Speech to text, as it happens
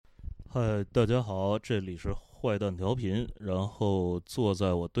嗨，大家好，这里是坏蛋调频。然后坐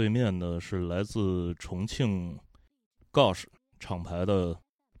在我对面的是来自重庆 Gosh 厂牌的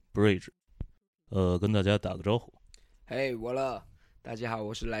Bridge，跟大家打个招呼。嘿，我了，大家好，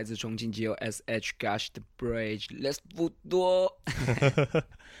我是来自重庆 GOSH Gash 的 Bridge，Let's 不多。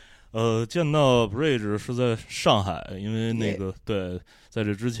见到 Bridge 是在上海，因为那 Yeah 个对，在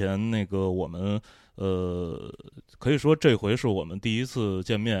这之前那个我们可以说这回是我们第一次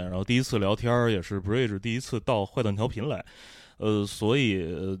见面，然后第一次聊天，也是 Bridge 第一次到坏蛋调频来。所以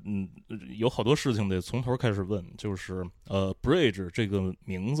有好多事情得从头开始问，就是Bridge 这个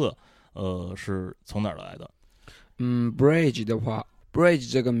名字是从哪儿来的？Bridge 的话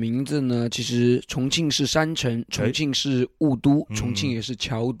，Bridge 这个名字呢，其实重庆是山城，重庆是雾都，重庆也是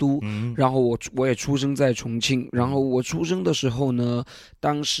桥都。然后我也出生在重庆，然后我出生的时候呢，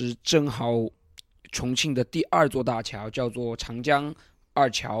当时正好重庆的第二座大桥叫做长江二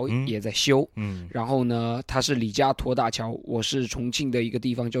桥也在修。然后呢，它是李家沱大桥，我是重庆的一个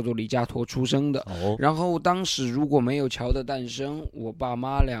地方叫做李家沱出生的。然后当时如果没有桥的诞生，我爸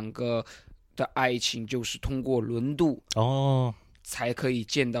妈两个的爱情就是通过轮渡才可以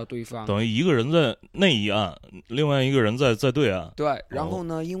见到对方，等于一个人在那一岸，另外一个人在对岸。对，然后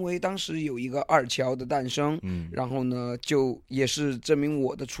呢，因为当时有一个二桥的诞生，然后呢，就也是证明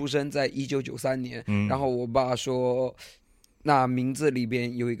我的出生在1993年。然后我爸说，那名字里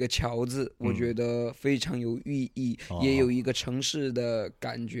边有一个桥字，我觉得非常有寓意，也有一个城市的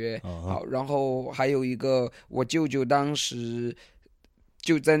感觉。好，然后还有一个，我舅舅当时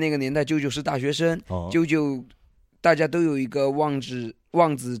就在那个年代，舅舅是大学生，舅舅大家都有一个望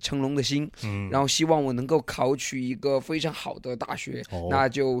子成龙的心，然后希望我能够考取一个非常好的大学，那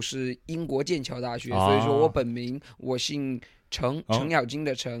就是英国剑桥大学。所以说我本名我姓程咬金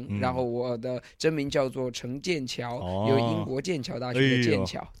的程，然后我的真名叫做程剑桥，有英国剑桥大学的剑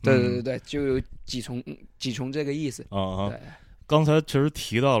桥。对，就有几重这个意思。对。刚才其实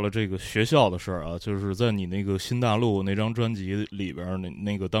提到了这个学校的事儿啊，就是在你那个新大陆那张专辑里边，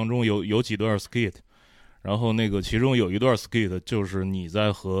那个当中有几段 skit， 然后那个其中有一段 skit 就是你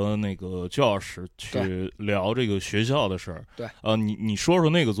在和那个 Josh 去聊这个学校的事儿。对，你说说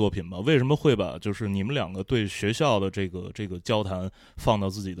那个作品吧，为什么会把就是你们两个对学校的这个交谈放到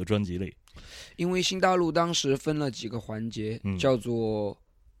自己的专辑里？因为新大陆当时分了几个环节，叫做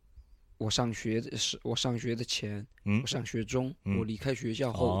我上学的前，我上学中，我离开学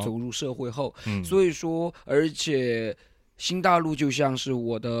校后，走入社会后，所以说，而且新大陆就像是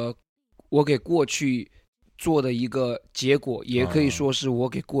我给过去做的一个结果，也可以说是我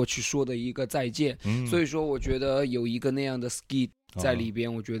给过去说的一个再见。所以说，我觉得有一个那样的 skit 在里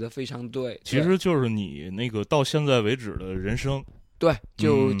边，我觉得非常对。其实就是你那个到现在为止的人生。对，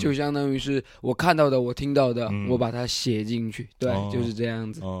就相当于是我看到的，我听到的，我把它写进去。对，就是这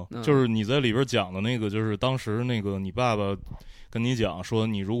样子。就是你在里边讲的那个，就是当时那个你爸爸跟你讲说，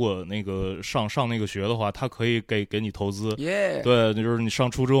你如果那个上那个学的话，他可以给你投资。对，就是你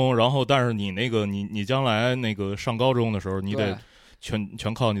上初中，然后但是你那个你将来那个上高中的时候，你得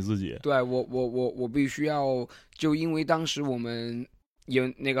全靠你自己。对，我必须要，就因为当时我们有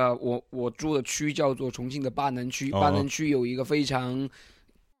那个我住的区叫做重庆的巴南区，巴南区有一个非常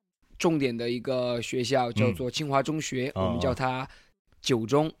重点的一个学校叫做清华中学，我们叫它9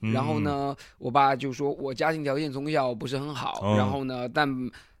中。然后呢，我爸就说我家庭条件从小不是很好，然后呢，但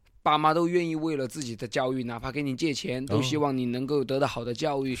爸妈都愿意为了自己的教育，哪怕给你借钱，都希望你能够得到好的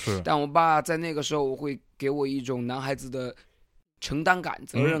教育。但我爸在那个时候会给我一种男孩子的承担感、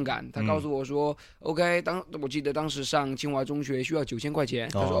责任感。他告诉我说 OK， 我记得当时上清华中学需要9000块钱，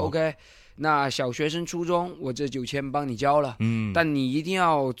他说 OK， 那小学生初中我这9000帮你交了，但你一定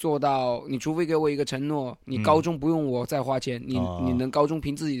要做到，你除非给我一个承诺，你高中不用我再花钱，你能高中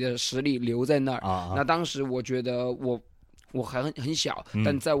凭自己的实力留在那儿。那当时我觉得我还很小，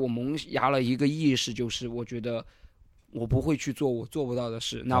但在我萌芽了一个意识，就是我觉得我不会去做我做不到的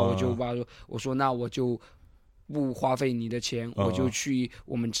事。那我就我说那我就不花费你的钱，我就去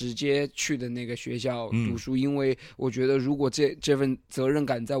我们直接去的那个学校读书。因为我觉得如果这份责任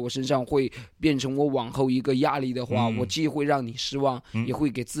感在我身上会变成我往后一个压力的话，我既会让你失望，也会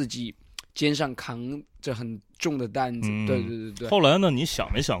给自己肩上扛着很重的担子。对。后来呢，你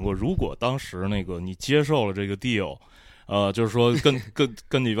想没想过，如果当时那个你接受了这个 deal，就是说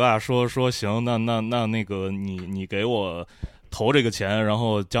跟你爸说行，那个你给我投这个钱，然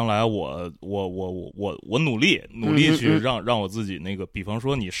后将来我努力去让我自己那个，比方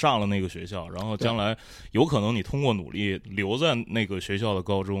说你上了那个学校，然后将来有可能你通过努力留在那个学校的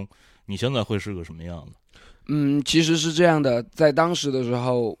高中，你现在会是个什么样子？其实是这样的，在当时的时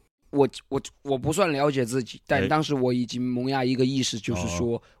候，我不算了解自己，但当时我已经萌芽一个意识，就是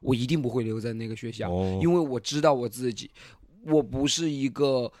说我一定不会留在那个学校，因为我知道我自己，我不是一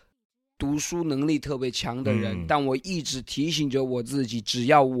个读书能力特别强的人，但我一直提醒着我自己，只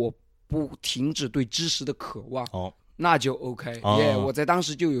要我不停止对知识的渴望，那就 OK。我在当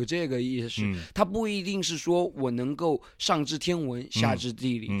时就有这个意识，它不一定是说我能够上知天文下知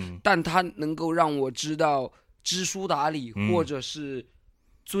地理，但它能够让我知道知书达理，或者是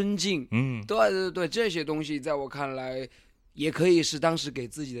尊敬，对，这些东西在我看来也可以是当时给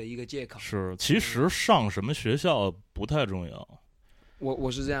自己的一个借口。是，其实上什么学校不太重要。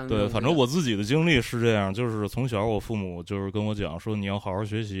我是这样，对，反正我自己的经历是这样，就是从小我父母就是跟我讲说你要好好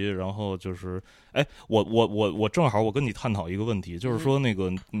学习，然后就是，我正好我跟你探讨一个问题，就是说那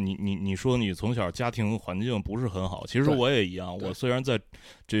个你说你从小家庭环境不是很好，其实我也一样，我虽然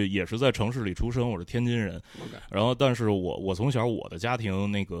也是在城市里出生，我是天津人，然后但是我从小我的家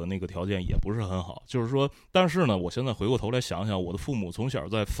庭那个条件也不是很好，就是说，但是呢，我现在回过头来想想，我的父母从小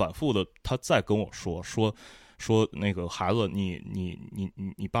在反复的他在跟我说那个孩子，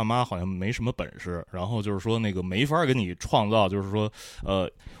你爸妈好像没什么本事，然后就是说那个没法给你创造，就是说，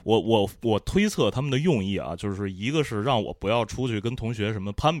我推测他们的用意啊，就是一个是让我不要出去跟同学什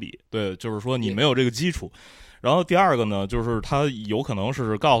么攀比，对，就是说你没有这个基础，然后第二个呢，就是他有可能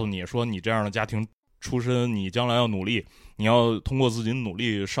是告诉你说你这样的家庭出身，你将来要努力，你要通过自己的努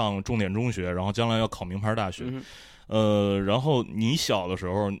力上重点中学，然后将来要考名牌大学，然后你小的时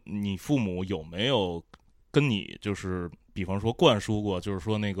候，你父母有没有跟你就是比方说灌输过，就是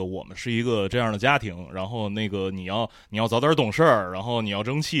说那个我们是一个这样的家庭，然后那个你要早点懂事儿，然后你要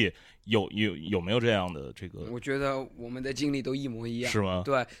争气，有没有这样的这个？我觉得我们的经历都一模一样，是吗？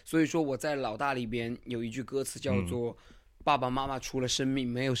对，所以说我在老大里边有一句歌词叫做爸爸妈妈除了生命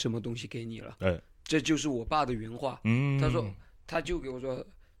没有什么东西给你了，这就是我爸的原话。他就给我说，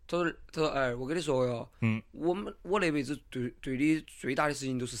他说哎，我跟你说哟，我那辈子对你最大的事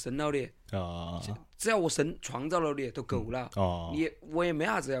情都是生了你啊，只要我创造了你就够了，我也没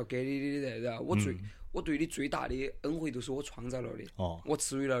啥子要给你的，知道？我对你最大的恩惠都是我创造了你，我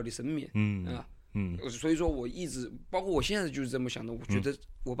赐予了你生命，所以说我一直包括我现在就是这么想的，我觉得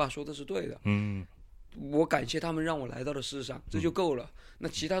我爸说的是对的，我感谢他们让我来到了世上，这就够了。那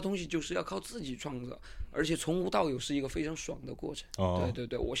其他东西就是要靠自己创造，而且从无到有是一个非常爽的过程。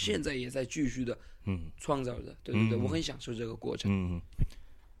对，我现在也在继续的创造着，对，我很享受这个过程。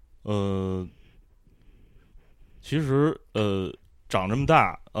其实长这么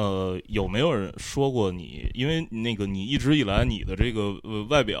大，有没有人说过你？因为那个你一直以来你的这个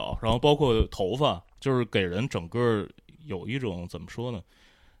外表，然后包括头发，就是给人整个有一种怎么说呢？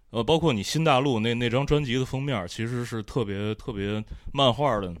包括你新大陆那张专辑的封面，其实是特别特别漫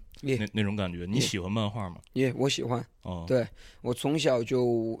画的那种感觉。你喜欢漫画吗？我喜欢。对，我从小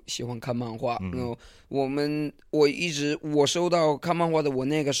就喜欢看漫画。我收到看漫画的，我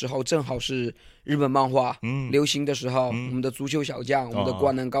那个时候正好是日本漫画流行的时候，我们的足球小将，我们的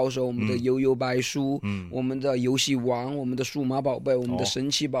灌篮高手，我们的悠悠白书，我们的游戏王，我们的数码宝贝，我们的神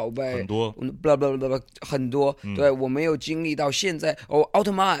奇宝贝，很多，很多。对，我没有经历到现在奥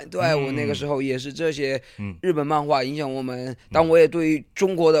特曼，对，我那个时候也是这些日本漫画影响我们。但我也对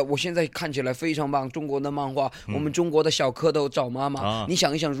中国的，我现在看起来非常棒，中国的漫画，我们中国的小蝌蚪找妈妈，你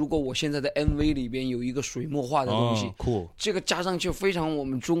想一想，如果我现在的 MV 里边有一个水墨画的东西，酷，这个加上去非常我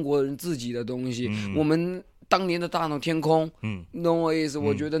们中国人自己的东西，我们当年的大闹天空，懂我意思？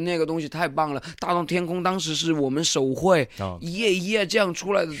我觉得那个东西太棒了。大闹天空当时是我们手绘一页一页这样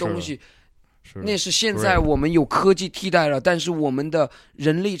出来的东西，那是现在我们有科技替代了，但是我们的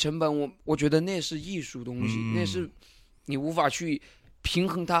人力成本，我觉得那是艺术东西，那是你无法去平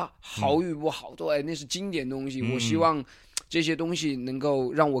衡它好与不好，对，那是经典东西。我希望这些东西能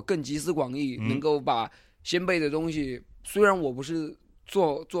够让我更集思广益，能够把先辈的东西，虽然我不是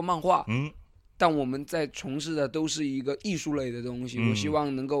做漫画，但我们在从事的都是一个艺术类的东西，我希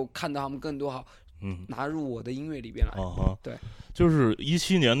望能够看到他们更多好，拿入我的音乐里边来。对，就是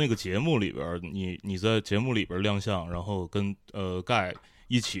17年那个节目里边，你在节目里边亮相，然后跟盖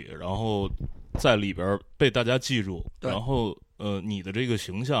一起，然后在里边被大家记住，然后你的这个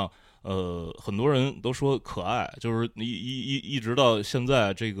形象，很多人都说可爱，就是一直到现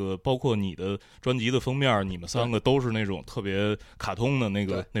在，这个包括你的专辑的封面，你们3个都是那种特别卡通的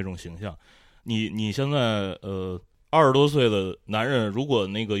那种形象。你现在20多岁的男人，如果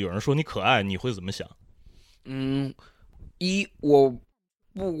那个有人说你可爱，你会怎么想？我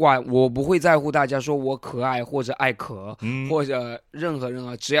不管，我不会在乎大家说我可爱或者爱可，或者任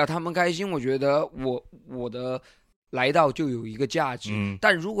何，只要他们开心，我觉得我的来到就有一个价值。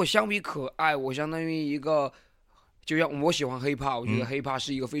但如果相比可爱，我相当于一个就像我喜欢 hiphop， 我觉得 hiphop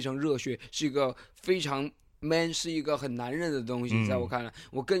是一个非常热血，是一个非常 man， 是一个很男人的东西。在我看来，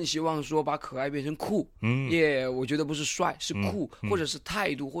我更希望说把可爱变成酷。我觉得不是帅，是酷，或者是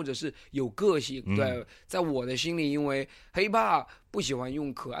态度，或者是有个性。对，在我的心里，因为 hiphop 不喜欢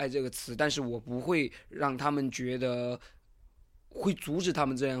用可爱这个词，但是我不会让他们觉得会阻止他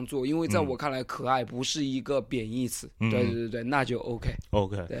们这样做，因为在我看来，可爱不是一个贬义词。对，那就 OK。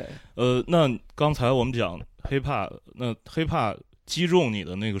对，那刚才我们讲 hiphop， 那 hiphop 击中你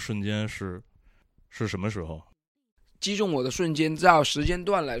的那个瞬间是什么时候？击中我的瞬间，照时间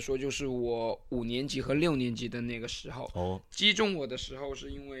段来说，就是我5年级和6年级的那个时候。击中我的时候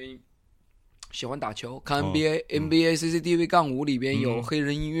是因为喜欢打球，看 NBA CCTV-5 里边有黑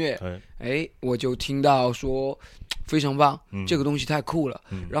人音乐，我就听到说非常棒，这个东西太酷了，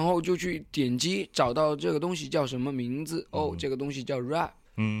然后就去点击找到这个东西叫什么名字，这个东西叫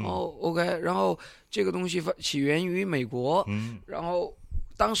rap，OK， 然后这个东西起源于美国，然后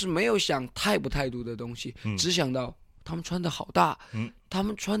当时没有想太不态度的东西，只想到他们穿的好大，他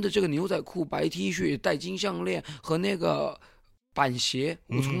们穿的这个牛仔裤、白 T 恤、戴金项链和那个板鞋，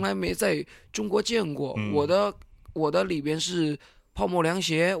我从来没在中国见过。我的里边是泡沫凉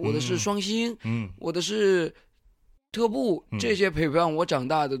鞋，我的是双星，我的是特步，这些陪伴我长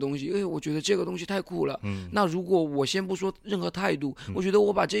大的东西，我觉得这个东西太酷了。那如果我先不说任何态度，我觉得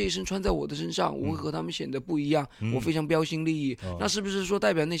我把这一身穿在我的身上，我会和他们显得不一样，我非常标新立异。那是不是说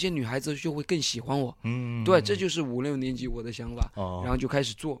代表那些女孩子就会更喜欢我？对，这就是5、6年级我的想法，然后就开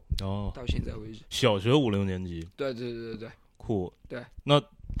始做，到现在为止。小学5、6年级。对，酷。对，那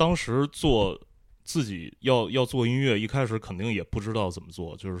当时做自己要做音乐，一开始肯定也不知道怎么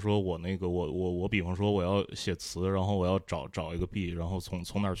做，就是说我比方说我要写词，然后我要找一个 beat， 然后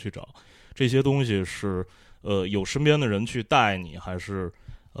从哪儿去找这些东西，是有身边的人去带你，还是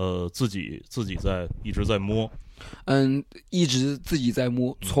自己一直在摸？一直自己在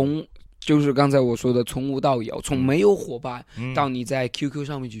摸，就是刚才我说的从无到有，从没有伙伴到你在 QQ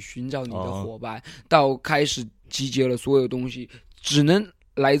上面去寻找你的伙伴，到开始集结了所有东西，只能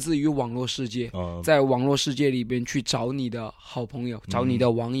来自于网络世界，在网络世界里边去找你的好朋友，找你的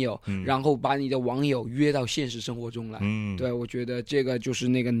网友，然后把你的网友约到现实生活中来。对，我觉得这个就是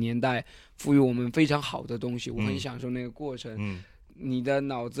那个年代赋予我们非常好的东西，我很享受那个过程。你的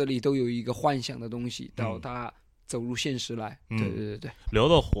脑子里都有一个幻想的东西，到它走入现实来。对。聊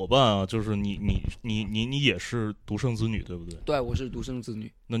到伙伴啊，就是你也是独生子女，对不对？对，我是独生子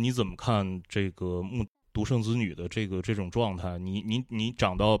女。那你怎么看这个独生子女的这种状态？你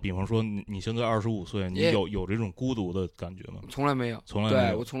长到，比方说你现在25岁，你有这种孤独的感觉吗？从来没有，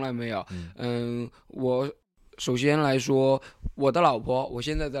对，我从来没有。我首先来说，我的老婆，我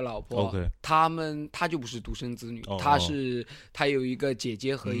现在的老婆，她就不是独生子女，她有一个姐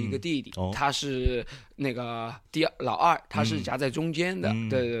姐和一个弟弟，她是那个老二，她是夹在中间的。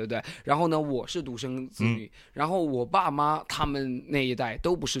对。然后呢，我是独生子女，然后我爸妈他们那一代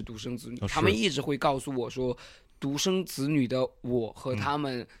都不是独生子女，他们一直会告诉我说，独生子女的我和他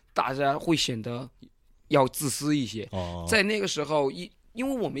们，大家会显得要自私一些。在那个时候因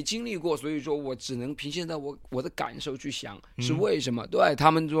为我没经历过，所以说我只能凭现在我的感受去想是为什么。对，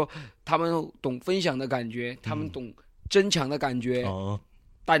他们说他们懂分享的感觉，他们懂争抢的感觉，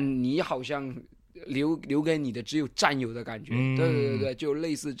但你好像留给你的只有占有的感觉。对，就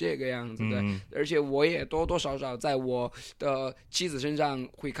类似这个样子。对，而且我也多多少少在我的妻子身上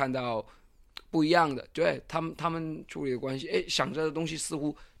会看到不一样的。对，他们处理的关系，想着的东西似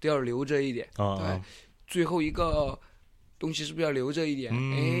乎都要留着一点。对，最后一个东西是不是要留着一点？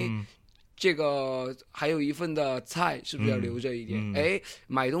这个还有一份的菜是不是要留着一点？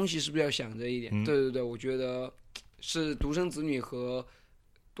买东西是不是要想着一点？对，我觉得是独生子女和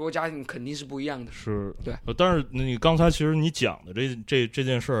多家庭肯定是不一样的。是，对。但是你刚才其实你讲的这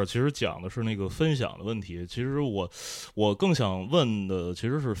件事儿，其实讲的是那个分享的问题。其实我更想问的其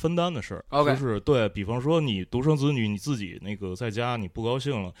实是分担的事儿。就是对比方说你独生子女，你自己那个在家你不高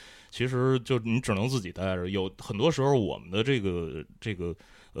兴了，其实就你只能自己待着。有很多时候我们的这个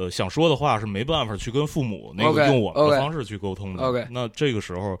想说的话是没办法去跟父母那个用我们的方式去沟通的。那这个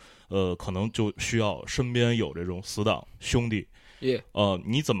时候可能就需要身边有这种死党兄弟。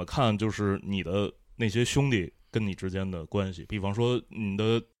你怎么看？就是你的那些兄弟跟你之间的关系，比方说你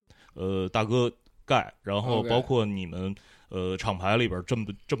的大哥盖，然后包括你们厂牌里边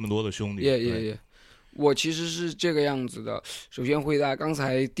这么多的兄弟。我其实是这个样子的。首先回答刚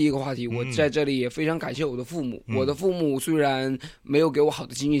才第一个话题，我在这里也非常感谢我的父母。我的父母虽然没有给我好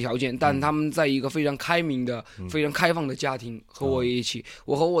的经济条件，但他们在一个非常开明的、非常开放的家庭和我一起。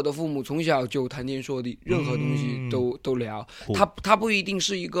我和我的父母从小就谈天说地，任何东西都聊。他不一定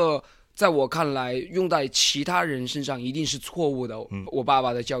是一个在我看来，用在其他人身上一定是错误的。我爸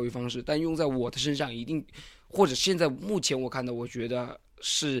爸的教育方式，但用在我的身上一定，或者现在目前我看到，我觉得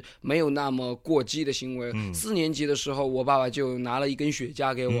是没有那么过激的行为。4年级的时候，我爸爸就拿了一根雪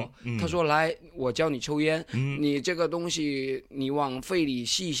茄给我，他说：“来，我教你抽烟，你这个东西你往肺里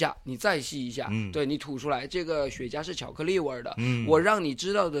吸一下，你再吸一下，对你吐出来，这个雪茄是巧克力味的。我让你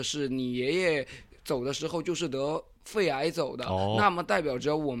知道的是，你爷爷走的时候就是得肺癌走的，那么代表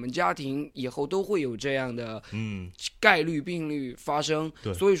着我们家庭以后都会有这样的概率病率发生。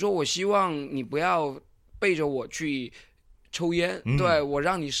所以说我希望你不要背着我去抽烟，对，我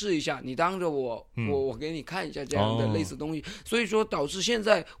让你试一下，你当着我给你看一下这样的类似东西。所以说导致现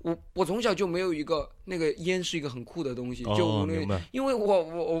在我从小就没有一个那个烟是一个很酷的东西，就因为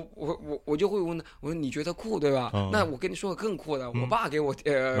我就会问，我说你觉得酷对吧？那我跟你说个更酷的，我爸给我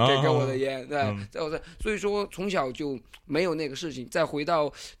给我的烟，对，所以说从小就没有那个事情。再回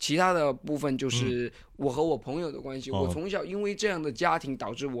到其他的部分，就是我和我朋友的关系，我从小因为这样的家庭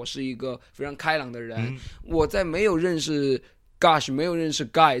导致我是一个非常开朗的人。我在没有认识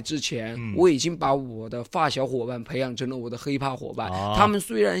Guy 之前，我已经把我的发小伙伴培养成了我的黑怕伙伴。他们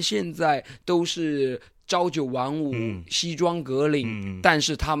虽然现在都是朝九晚五，西装革领，但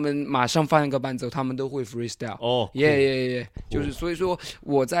是他们马上放一个伴奏，他们都会 freestyle。就是所以说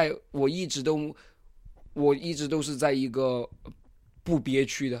我一直都是在一个不憋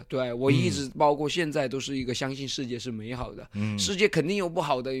屈的，对，我一直包括现在都是一个相信世界是美好的。世界肯定有不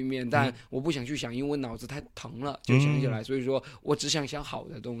好的一面，但我不想去想，因为脑子太疼了就想起来。所以说我只想好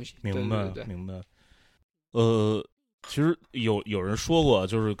的东西。明白，对，明白。其实有人说过，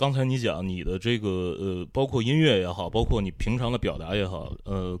就是刚才你讲你的这个包括音乐也好，包括你平常的表达也好，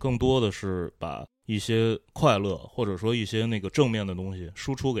更多的是把一些快乐或者说一些那个正面的东西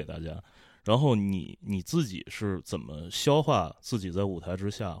输出给大家。然后你自己是怎么消化自己在舞台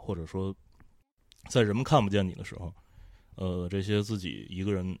之下，或者说在人们看不见你的时候，这些自己一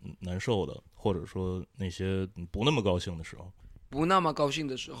个人难受的，或者说那些不那么高兴的时候？不那么高兴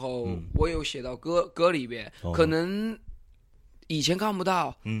的时候，我有写到歌里边，可能以前看不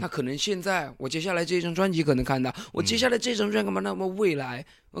到，那可能现在我接下来这张专辑可能看到，我接下来这张专辑干嘛？那么未来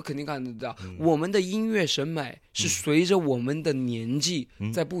我肯定看得到。我们的音乐审美是随着我们的年纪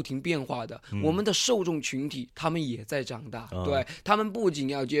在不停变化的，我们的受众群体他们也在长大，对，他们不仅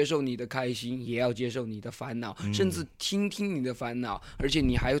要接受你的开心，也要接受你的烦恼，甚至听你的烦恼，而且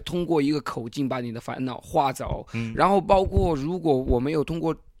你还通过一个口径把你的烦恼化走。然后包括如果我没有通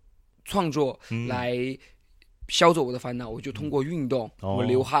过创作来消走我的烦恼，我就通过运动，我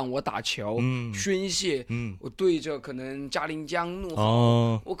流汗，我打球，宣泄，我对着可能嘉陵江怒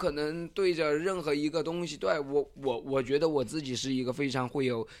吼，我可能对着任何一个东西，对，我觉得我自己是一个非常会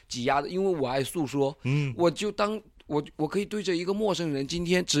有挤压的，因为我爱诉说，我就当我可以对着一个陌生人，今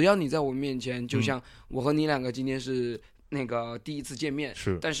天只要你在我面前，就像我和你两个今天是那个第一次见面，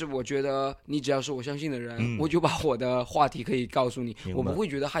但是我觉得你只要是我相信的人，我就把我的话题可以告诉你，我不会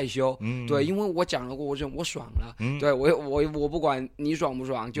觉得害羞，对，因为我讲了过，我爽了，对，我不管你爽不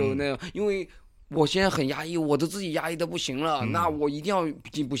爽，就那样，因为我现在很压抑，我都自己压抑的不行了，那我一定要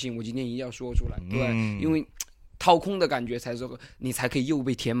不行，我今天一定要说出来，对，因为掏空的感觉才是你才可以又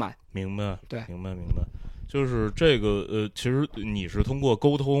被填满。明白，对，明白。就是这个其实你是通过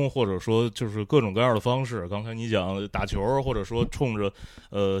沟通，或者说就是各种各样的方式。刚才你讲打球，或者说冲着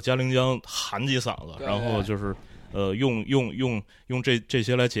嘉陵江喊几嗓子，然后就是用这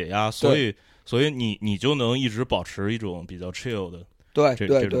些来解压，所以你就能一直保持一种比较 chill 的对，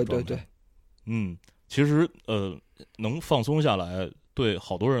其实能放松下来，对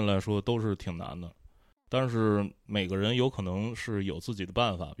好多人来说都是挺难的。但是每个人有可能是有自己的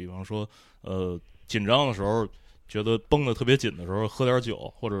办法，比方说紧张的时候，觉得绷得特别紧的时候，喝点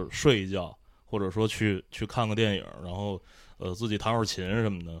酒，或者睡一觉，或者说去看个电影，然后自己弹会儿琴什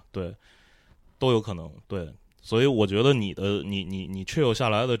么的，对，都有可能。对，所以我觉得你 chill 下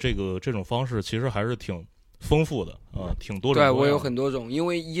来的这种方式，其实还是挺丰富的啊，挺多种。对，我有很多种，因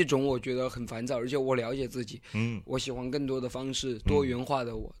为一种我觉得很烦躁，而且我了解自己，我喜欢更多的方式，多元化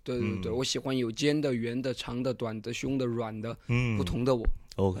的我，对，我喜欢有尖的、圆的、长的、短的、凶的、软的，不同的我。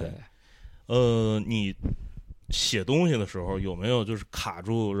OK。你写东西的时候有没有就是卡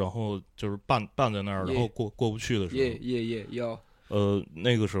住，然后就是绊在那儿，然后过不去的时候？有。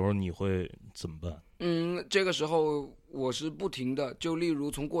那个时候你会怎么办？这个时候我是不停的，就例如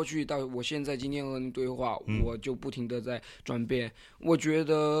从过去到我现在今天和你对话，我就不停的在转变。我觉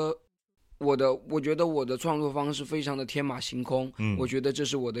得我觉得我的创作方式非常的天马行空，我觉得这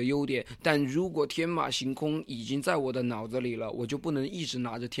是我的优点。但如果天马行空已经在我的脑子里了，我就不能一直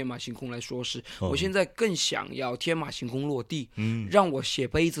拿着天马行空来说事。我现在更想要天马行空落地，让我写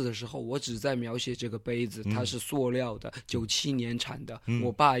杯子的时候，我只在描写这个杯子，它是塑料的，97年产的，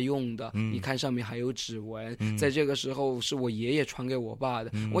我爸用的，你看上面还有指纹，在这个时候是我爷爷传给我爸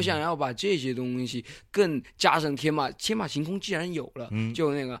的。我想要把这些东西更加上天马行空，既然有了，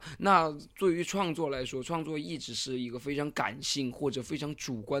就那个那。对于创作来说，创作一直是一个非常感性或者非常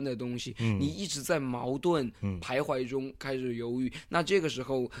主观的东西，你一直在矛盾徘徊中开始犹豫，那这个时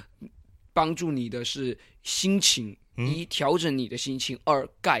候帮助你的是心情，一调整你的心情，二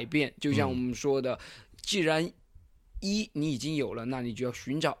改变。就像我们说的，既然一你已经有了，那你就要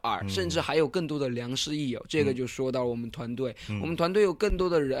寻找二，甚至还有更多的良师益友。这个就说到我们团队，我们团队有更多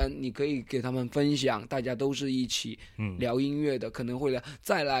的人，你可以给他们分享，大家都是一起聊音乐的，可能会聊。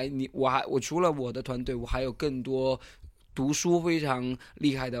再来，我除了我的团队，我还有更多读书非常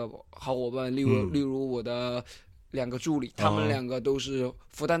厉害的好伙伴，例如我的2个助理，他们2个都是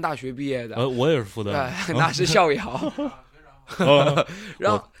复旦大学毕业的。我也是复旦，那是校友。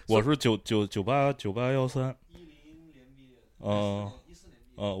然后我是9813。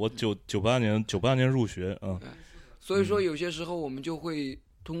我98年入学所以说有些时候我们就会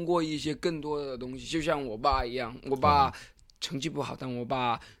通过一些更多的东西，就像我爸一样，我爸成绩不好，但我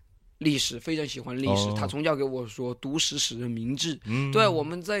爸历史非常喜欢历史，他从小给我说读史使人明智。对，我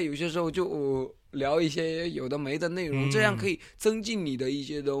们在有些时候就聊一些有的没的内容，这样可以增进你的一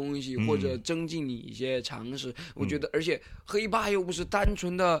些东西，或者增进你一些常识。我觉得，而且黑怕又不是单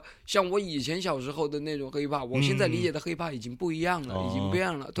纯的像我以前小时候的那种黑怕，我现在理解的黑怕已经不一样了，已经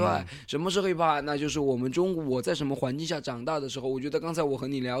变了。对，什么是黑怕？那就是我们中国我在什么环境下长大的时候。我觉得刚才我和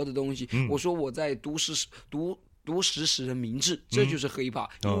你聊的东西，我说我在读史使人明智，这就是黑怕。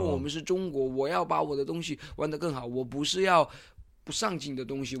因为我们是中国，我要把我的东西玩得更好，我不是要不上进的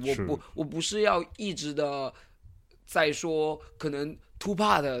东西，我不是要一直的在说可能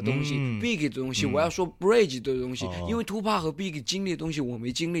Tupac 的东西、Big 的东西，我要说 Bridge 的东西，因为 Tupac 和 Big 经历的东西我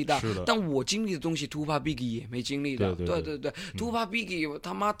没经历到，但我经历的东西 Tupac Big 也没经历到。对 Tupac Big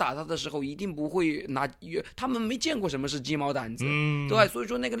他妈打他的时候一定不会拿，他们没见过什么是鸡毛掸子，对，所以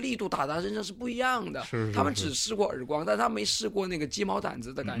说那个力度打他身上是不一样的。他们只试过耳光，但他没试过那个鸡毛掸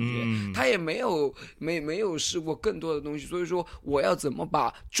子的感觉，他也没有试过更多的东西。所以说我要怎么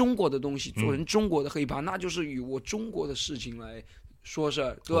把中国的东西做成中国的黑怕，那就是以我中国的事情来说事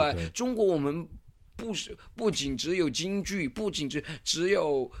儿。对，中国我们不仅只有京剧，不仅只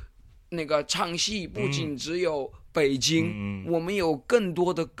有那个唱戏，不仅只有北京，我们有更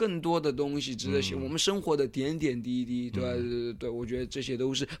多的东西值得写。我们生活的点点滴滴，对，我觉得这些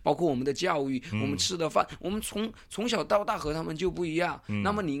都是包括我们的教育，我们吃的饭，我们从小到大和他们就不一样。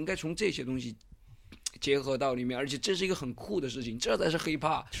那么你应该从这些东西结合到里面，而且这是一个很酷的事情，这才是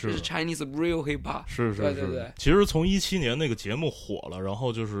hiphop，这是 Chinese real hiphop。是，对。其实从17年那个节目火了，然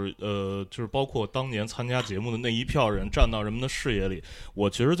后就是包括当年参加节目的那一票人站到人们的视野里，我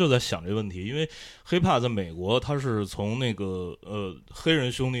其实就在想这个问题，因为hiphop在美国它是从那个黑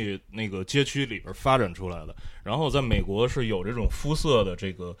人兄弟那个街区里边发展出来的，然后在美国是有这种肤色的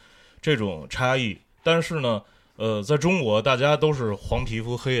这种差异，但是呢。在中国，大家都是黄皮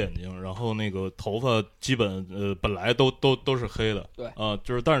肤、黑眼睛，然后那个头发基本本来都是黑的，对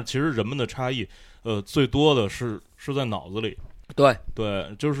但是其实人们的差异，最多的是在脑子里，对，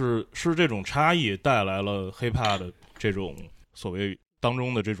就是这种差异带来了hiphop的这种所谓当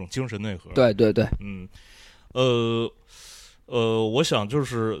中的这种精神内核，对，我想就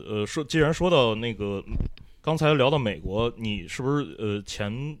是既然说到那个，刚才聊到美国，你是不是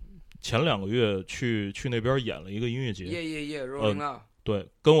前2个月去那边演了一个音乐节Rolling Loud，对，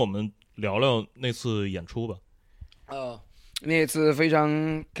跟我们聊聊那次演出吧。那次非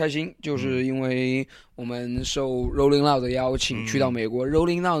常开心，就是因为我们受 Rolling Loud 的邀请去到美国。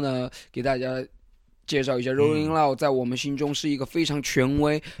Rolling Loud 呢，给大家介绍一下，Rolling Loud 在我们心中是一个非常权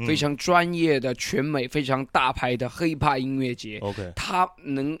威、非常专业的全美非常大牌的hiphop音乐节。OK， 他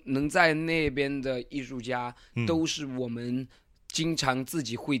能在那边的艺术家都是我们经常自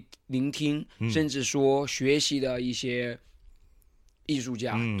己会聆听，甚至说学习的一些艺术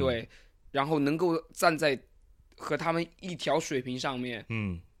家，对，然后能够站在和他们一条水平上面，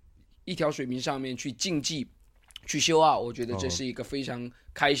去竞技，去修啊，我觉得这是一个非常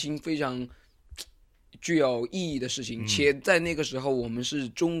开心、非常具有意义的事情。且在那个时候，我们是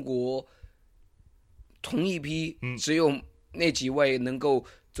中国同一批，只有那几位能够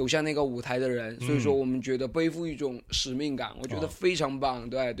走向那个舞台的人，所以说我们觉得背负一种使命感，我觉得非常棒。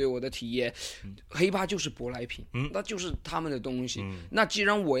对我的体验，hiphop就是舶来品，那就是他们的东西。那既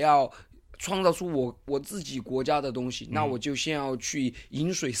然我要创造出我自己国家的东西，那我就先要去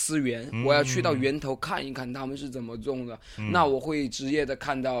饮水思源，我要去到源头看一看他们是怎么种的，那我会直接的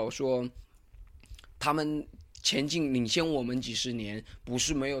看到说他们前进领先我们几十年不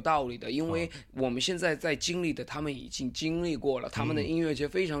是没有道理的，因为我们现在在经历的他们已经经历过了，他们的音乐节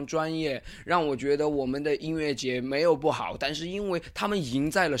非常专业，让我觉得我们的音乐节没有不好，但是因为他们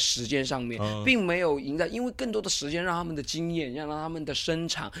赢在了时间上面，并没有赢在，因为更多的时间让他们的经验，让他们的声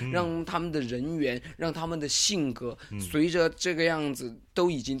场，让他们的人员，让他们的性格随着这个样子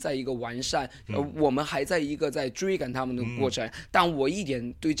都已经在一个完善，我们还在一个在追赶他们的过程，但我一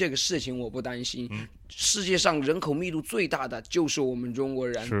点对这个事情我不担心，世界上人口密度最大的就是我们中国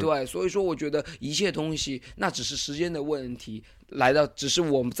人，对，所以说我觉得一切东西那只是时间的问题，来到只是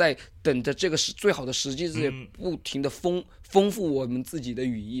我们在等着这个最好的时机，不停的丰富我们自己的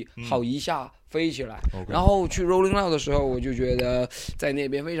语义，好一下飞起来。然后去 Rolling Loud 的时候，我就觉得在那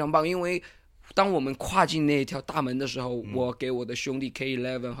边非常棒，因为当我们跨进那条大门的时候，我给我的兄弟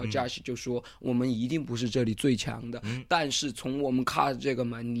K11 和 Josh 就说，我们一定不是这里最强的，但是从我们跨这个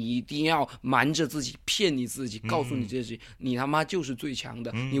门，你一定要瞒着自己，骗你自己，告诉你自己，你他妈就是最强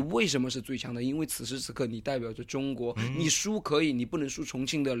的。你为什么是最强的？因为此时此刻你代表着中国，你输可以，你不能输重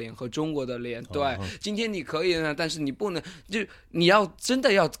庆的脸和中国的脸。对，今天你可以呢，但是你不能，就你要真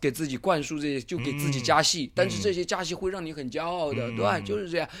的要给自己灌输这些，就给自己加戏，但是这些加戏会让你很骄傲的。对，就是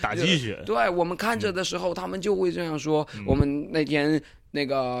这样，打鸡血。对，我们看着的时候，他们就会这样说。我们那天那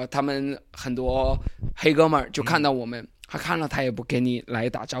个他们很多黑哥们儿就看到我们，他看了他也不跟你来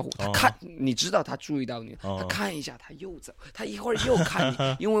打招呼，他看你知道他注意到你，他看一下他又走，他一会儿又看你，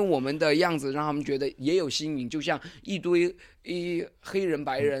因为我们的样子让他们觉得也有新颖，就像一堆黑人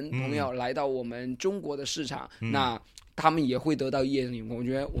白人朋友来到我们中国的市场，那他们也会得到眼光，我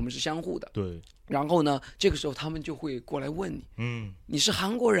觉得我们是相互的。对。然后呢，这个时候他们就会过来问你，你是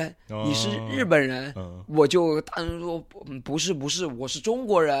韩国人，你是日本人，我就当然说不是，我是中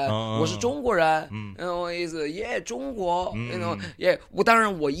国人，我是中国人，我意思中国，我当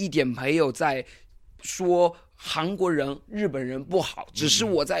然我一点没有在说韩国人、日本人不好，只是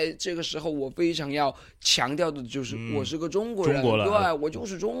我在这个时候我非常要强调的就是我是个中国人，对，我就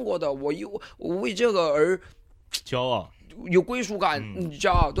是中国的，我为这个而骄傲。有归属感，骄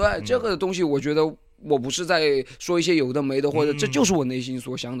傲，对，这个东西我觉得我不是在说一些有的没的，或者这就是我内心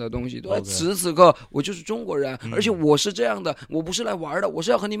所想的东西。对，此时此刻我就是中国人，而且我是这样的，我不是来玩的，我是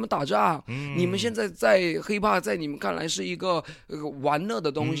要和你们打仗。你们现在在hiphop在你们看来是一个玩乐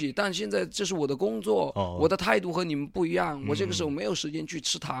的东西，但现在这是我的工作，我的态度和你们不一样。我这个时候没有时间去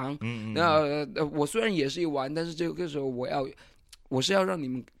吃糖，我虽然也是一玩，但是这个时候我是要让你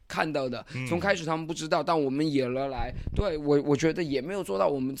们看到的。从开始他们不知道，但我们演了来，对，我觉得也没有做到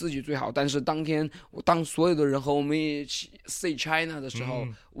我们自己最好，但是当所有的人和我们一起 say China 的时候，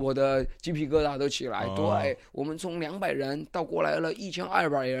我的鸡皮疙瘩都起来。对，我们从200人到过来了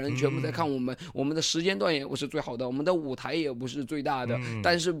1200人，全部在看我们，我们的时间段也不是最好的，我们的舞台也不是最大的，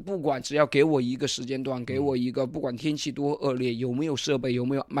但是不管只要给我一个时间段，给我一个，不管天气多恶劣，有没有设备，有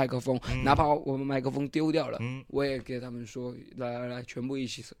没有麦克风，哪怕我们麦克风丢掉了，我也给他们说，来，全部一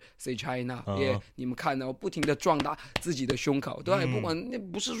起say China，你们看到不停的壮大自己的胸口，对，不管那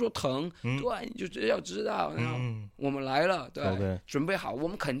不是说疼，对，你就要知道，我们来了，对，准备好，我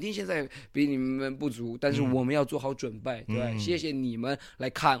们肯定现在比你们不足，但是我们要做好准备，对，谢谢你们来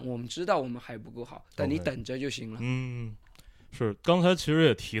看，我们知道我们还不够好，但你等着就行了。是，刚才其实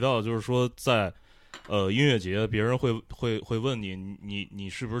也提到，就是说在音乐节，别人会问你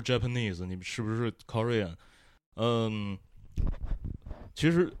是不是 Japanese， 你是不是 Korean，其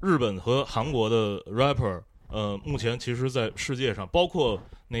实日本和韩国的 rapper，目前其实在世界上，包括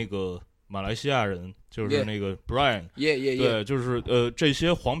那个马来西亚人，就是那个 Brian， 对，就是这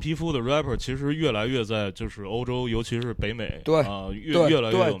些黄皮肤的 rapper， 其实越来越在就是欧洲，尤其是北美，对越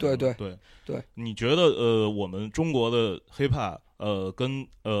来越有名。对，你觉得我们中国的 hiphop，跟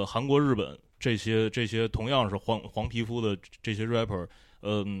韩国、日本这些同样是黄皮肤的这些 rapper，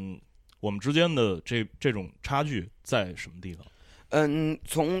我们之间的这种差距在什么地方？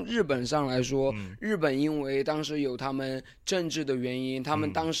从日本上来说，日本因为当时有他们政治的原因，他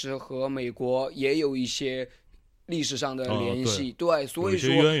们当时和美国也有一些历史上的联系，对，所以说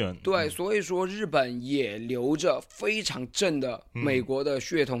渊源，对，所以说日本也留着非常正的美国的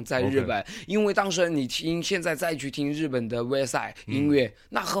血统在日本，因为当时你现在再去听日本的 West Side 音乐，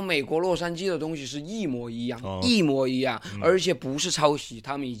那和美国洛杉矶的东西是一模一样，一模一样，而且不是抄袭，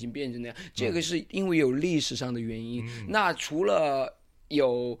他们已经变成那样，这个是因为有历史上的原因。那除了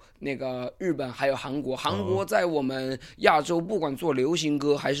有那个日本，还有韩国。韩国在我们亚洲，不管做流行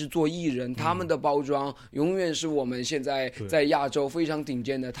歌还是做艺人，他们的包装永远是我们现在在亚洲非常顶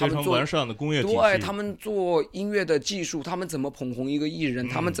尖的。他们非常完善的工业体系。对，他们做音乐的技术，他们怎么捧红一个艺人，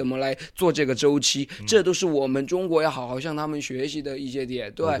他们怎么来做这个周期，这都是我们中国要好好向他们学习的一些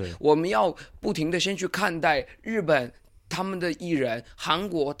点。对，我们要不停的先去看待日本他们的艺人，韩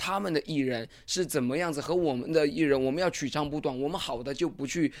国他们的艺人是怎么样子，和我们的艺人，我们要取长补短，我们好的就不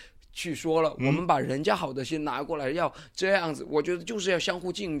去说了，我们把人家好的先拿过来，要这样子，我觉得就是要相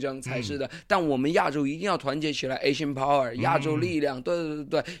互竞争才是的。但我们亚洲一定要团结起来 ，Asian Power， 亚洲力量，对，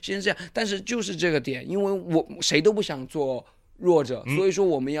先这样。但是就是这个点，因为我谁都不想做弱者，所以说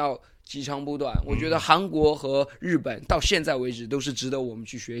我们要取长补短。我觉得韩国和日本到现在为止都是值得我们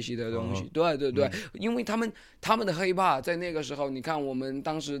去学习的东西。对，因为他们的hiphop在那个时候，你看我们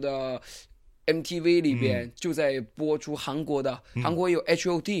当时的 MTV 里边就在播出韩国的，韩国有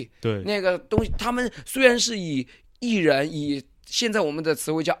H.O.T， 对，那个东西，他们虽然是以艺人以现在我们的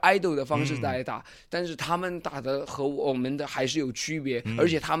词汇叫 idol 的方式在打，但是他们打的和我们的还是有区别，而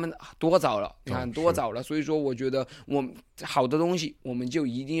且他们多早了，你看多早了，所以说我觉得我们好的东西我们就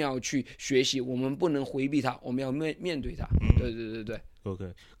一定要去学习，我们不能回避它，我们要面对它。对。OK，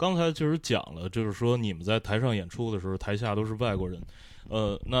 刚才就是讲了，就是说你们在台上演出的时候，台下都是外国人，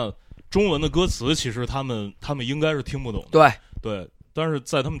那中文的歌词其实他们应该是听不懂的，对，但是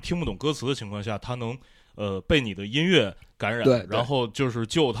在他们听不懂歌词的情况下，他能被你的音乐感染，对，然后就是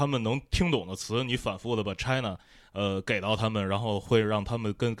就他们能听懂的词，你反复的把 China 给到他们，然后会让他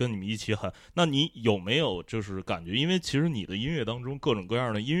们跟你们一起喊。那你有没有就是感觉，因为其实你的音乐当中各种各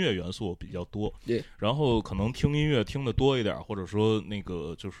样的音乐元素比较多，对，然后可能听音乐听得多一点，或者说那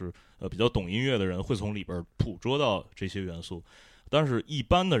个就是比较懂音乐的人会从里边捕捉到这些元素，但是一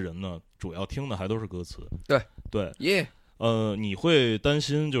般的人呢，主要听的还都是歌词。对，你会担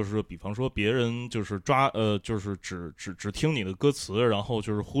心就是比方说别人就是就是只听你的歌词，然后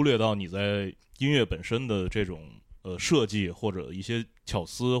就是忽略到你在音乐本身的这种设计或者一些巧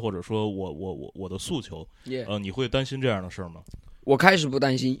思，或者说我的诉求，你会担心这样的事儿吗？我开始不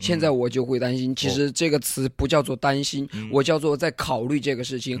担心，现在我就会担心。其实这个词不叫做担心，我叫做在考虑这个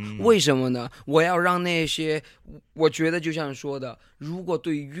事情。为什么呢？我要让那些，我觉得就像说的，如果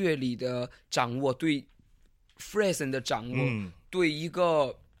对乐理的掌握，对 phrase 的掌握，对一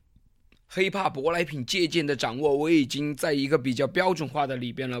个hiphop舶来品借鉴的掌握，我已经在一个比较标准化的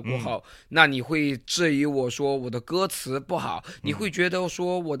里边了过后，那你会质疑我说我的歌词不好，你会觉得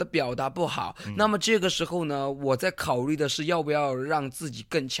说我的表达不好，那么这个时候呢，我在考虑的是要不要让自己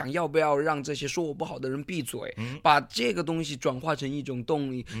更强，要不要让这些说我不好的人闭嘴，把这个东西转化成一种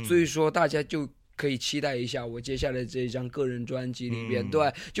动力。所以说大家就可以期待一下我接下来这一张个人专辑里边，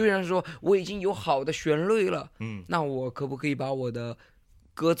对，就像说我已经有好的旋律了，那我可不可以把我的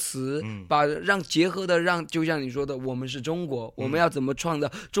歌词结合的让，就像你说的，我们是中国，我们要怎么创造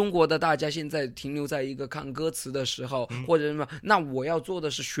中国的大家现在停留在一个看歌词的时候，或者什么，那我要做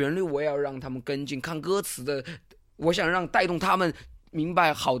的是旋律，我要让他们跟进看歌词的，我想带动他们明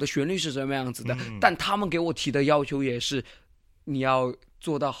白好的旋律是什么样子的，但他们给我提的要求也是你要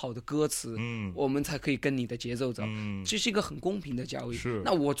做到好的歌词，我们才可以跟你的节奏走，这是一个很公平的交易。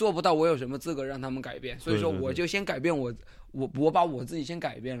那我做不到，我有什么资格让他们改变？所以说我就先改变我把我自己先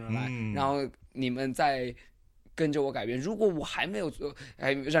改变了来，然后你们再跟着我改变。如果我还没有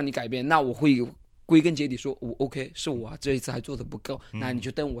让你改变，那我会归根结底说我 OK， 是我这一次还做的不够，那你就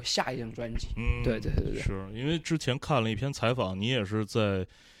等我下一张专辑。对，是因为之前看了一篇采访，你也是在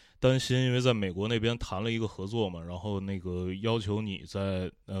担心，因为在美国那边谈了一个合作嘛，然后那个要求你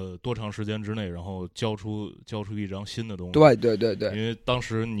在多长时间之内，然后交出一张新的东西。对。因为当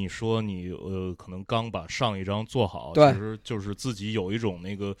时你说你可能刚把上一张做好，其实就是自己有一种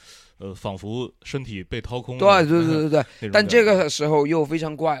那个仿佛身体被掏空。对。但这个时候又非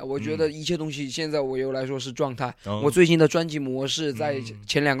常怪，我觉得一切东西现在我又来说是状态。我最近的专辑模式在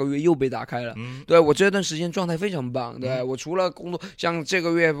前2个月又被打开了。对，我这段时间状态非常棒。对，我除了工作，像这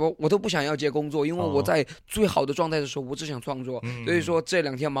个月我都不想要接工作，因为我在最好的状态的时候，我只想创作。所以说这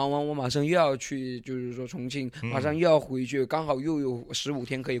2天忙完，我马上又要去，就是说重庆，马上又要回去，刚好又有15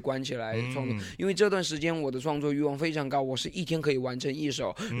天可以关起来创作。因为这段时间我的创作欲望非常高，我是1天可以完成1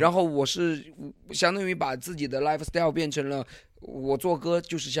首，然后我是相当于把自己的 lifestyle 变成了。我做歌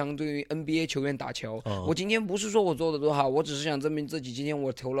就是相对于 NBA 球员打球。我今天不是说我做的多好，我只是想证明自己。今天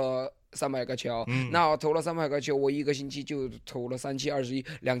我投了300个球，那我投了300个球，我一个星期就投了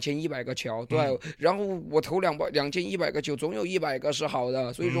3×7=21，2100个球，对，然后我投2100个球，总有100个是好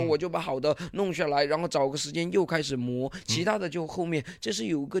的，所以说我就把好的弄下来，然后找个时间又开始磨，其他的就后面这是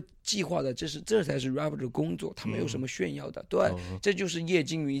有个计划的，这才是 rapper 的工作，他没有什么炫耀的，对，这就是业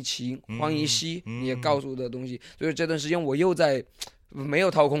精于勤，荒于嬉，你也告诉的东西，所以这段时间我又在。没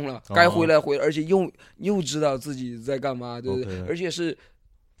有掏空了，该回来，而且又知道自己在干嘛，对不对？而且是，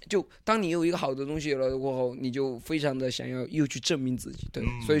就当你有一个好的东西了过后，你就非常的想要又去证明自己，对。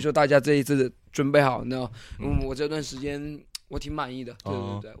所以说大家这一次准备好呢，我这段时间我挺满意的，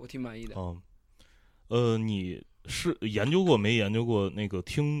对，我挺满意的。你是研究过没研究过那个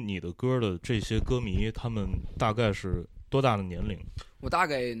听你的歌的这些歌迷，他们大概是多大的年龄？我大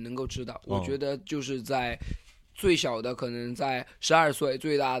概能够知道，我觉得就是在。最小的可能在12岁，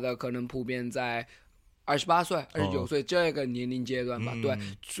最大的可能普遍在28岁、29岁这个年龄阶段吧。对，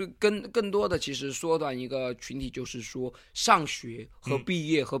更多的其实缩短一个群体，就是说上学和毕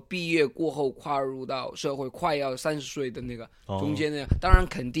业和毕业过后跨入到社会，快要30岁的那个中间的，当然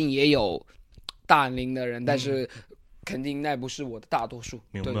肯定也有大龄的人，但是。肯定那不是我的大多数，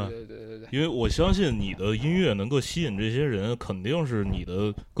明白？对，因为我相信你的音乐能够吸引这些人，肯定是你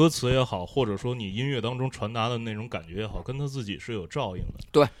的歌词也好，或者说你音乐当中传达的那种感觉也好，跟他自己是有照应的。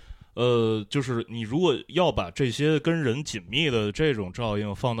对。就是你如果要把这些跟人紧密的这种照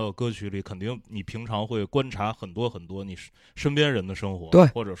应放到歌曲里，肯定你平常会观察很多很多你身边人的生活，对，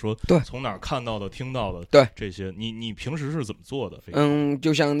或者说从哪儿看到的、听到的，对这些，你平时是怎么做的？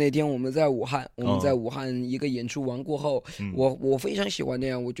就像那天我们在武汉一个演出完过后，我非常喜欢那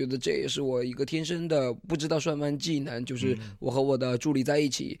样，我觉得这也是我一个天生的不知道算不算技能，就是我和我的助理在一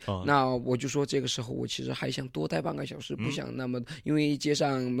起，那我就说这个时候我其实还想多待半个小时，不想那么，因为街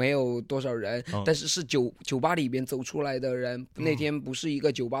上没有多少人，但是酒吧里边走出来的人，那天不是一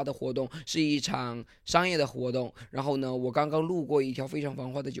个酒吧的活动，是一场商业的活动。然后呢，我刚刚路过一条非常繁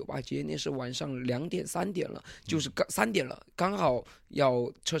华的酒吧街，那是晚上2点3点了，就是3点了，刚好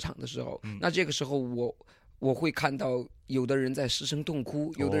要撤场的时候。那这个时候我会看到有的人在失声痛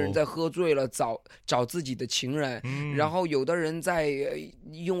哭，有的人在喝醉了找自己的情人，然后有的人在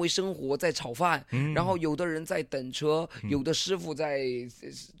因为生活在炒饭，然后有的人在等车，有的师傅在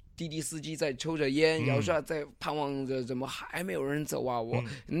滴滴司机在抽着烟，然后在盼望着怎么还没有人走啊，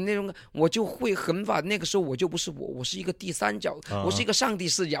我就会很把那个时候我就不是我是一个第三角，我是一个上帝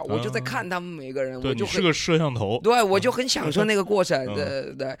视角，我就在看他们每个人，对，我就你是个摄像头，对，我就很享受那个过程，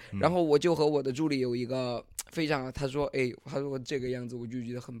对，然后我就和我的助理有一个非常，他说这个样子我就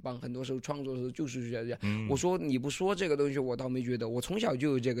觉得很棒，很多时候创作的时候就是这样，我说你不说这个东西我倒没觉得，我从小就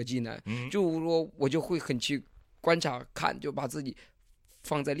有这个技能，就说我就会很去观察看，就把自己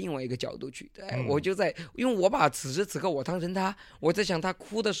放在另外一个角度去，我就因为我把此时此刻我当成他，我在想他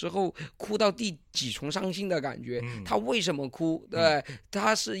哭的时候哭到第几重伤心的感觉，他为什么哭？对，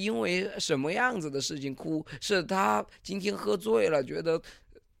他是因为什么样子的事情哭？是他今天喝醉了，觉得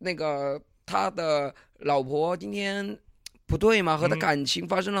那个他的老婆今天不对吗？和他感情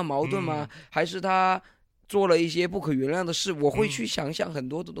发生了矛盾吗？还是他做了一些不可原谅的事？我会去想象很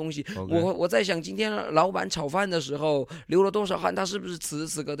多的东西。我在想，今天老板炒饭的时候流了多少汗，他是不是此时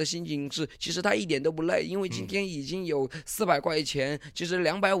此刻的心情是，其实他一点都不累，因为今天已经有400块钱，其实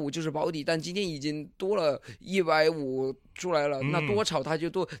250就是保底，但今天已经多了150出来了，那多炒他就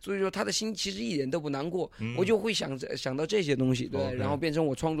多，所以说他的心其实一点都不难过。我就会想到这些东西，对，然后变成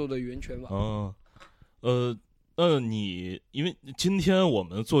我创作的源泉吧。因为今天我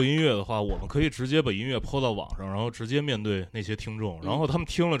们做音乐的话，我们可以直接把音乐抛到网上，然后直接面对那些听众，然后他们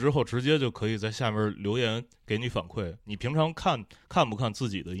听了之后，直接就可以在下面留言给你反馈。你平常看不看自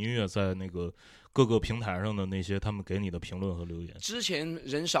己的音乐在那个各个平台上的那些他们给你的评论和留言？之前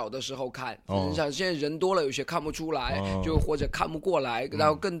人少的时候看，人少，现在人多了，有些看不出来，就或者看不过来，然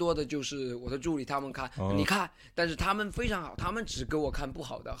后更多的就是我的助理他们看，你看，但是他们非常好，他们只给我看不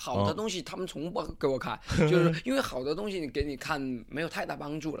好的，好的东西他们从不给我看，就是因为好的东西给你看没有太大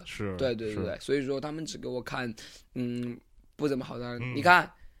帮助了，是，对，所以说他们只给我看，不怎么好的，你看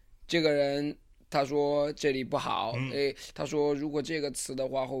这个人。他说这里不好，他说如果这个词的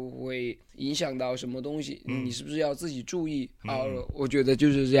话会不会影响到什么东西，你是不是要自己注意我觉得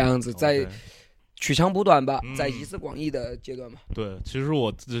就是这样子，在取长补短吧，在集思广益的阶段嘛。对，其实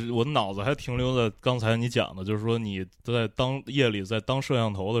我脑子还停留在刚才你讲的，就是说你在夜里在当摄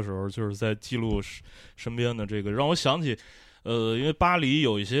像头的时候，就是在记录身边的这个，让我想起因为巴黎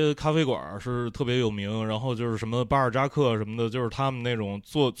有一些咖啡馆是特别有名，然后就是什么巴尔扎克什么的，就是他们那种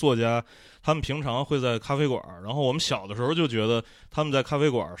作家，他们平常会在咖啡馆，然后我们小的时候就觉得他们在咖啡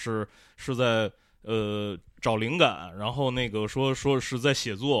馆是在找灵感，然后那个说是在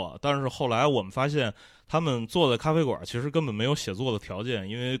写作，但是后来我们发现他们坐在咖啡馆其实根本没有写作的条件，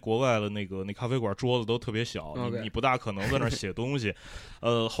因为国外的那咖啡馆桌子都特别小，你不大可能在那儿写东西。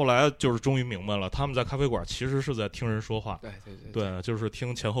后来就是终于明白了，他们在咖啡馆其实是在听人说话，对，就是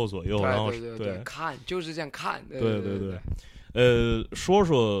听前后左右，然后对看就是这样看，对。说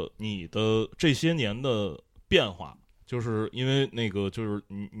说你的这些年的变化。就是因为就是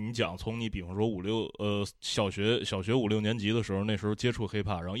你讲从你比方说小学5、6年级的时候，那时候接触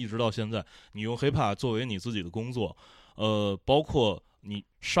hiphop， 然后一直到现在，你用 hiphop 作为你自己的工作，包括你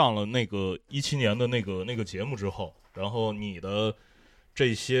上了2017年的那个节目之后，然后你的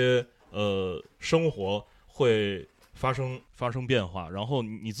这些生活会发生变化，然后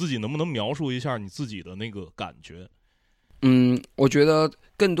你自己能不能描述一下你自己的那个感觉？我觉得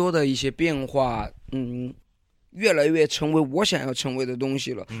更多的一些变化，越来越成为我想要成为的东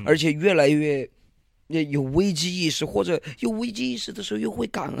西了，而且越来越有危机意识，或者有危机意识的时候又会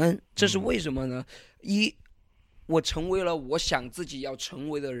感恩，这是为什么呢？我成为了我想自己要成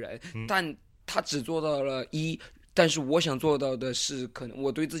为的人，但他只做到了1，但是我想做到的是，可能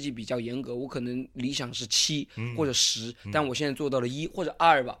我对自己比较严格，我可能理想是7或者10，但我现在做到了1或者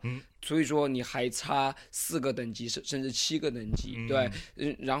2吧，所以说你还差4个等级，甚至7个等级，对，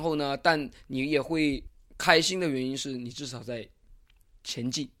然后呢，但你也会开心的原因是你至少在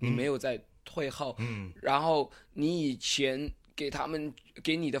前进，你没有在退后，然后你以前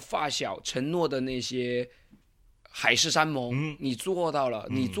给你的发小承诺的那些海誓山盟，你做到了，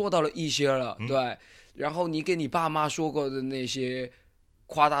你做到了一些了，对，然后你给你爸妈说过的那些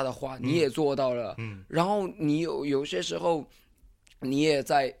夸大的话，你也做到了，然后你有些时候你也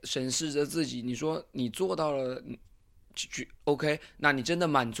在审视着自己，你说你做到了。OK， 那你真的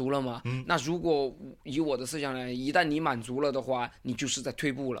满足了吗？那如果以我的思想来，一旦你满足了的话，你就是在退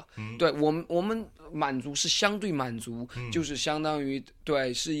步了。对，我们满足是相对满足，就是相当于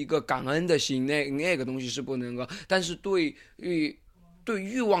对是一个感恩的心，那个东西是不能够。但是对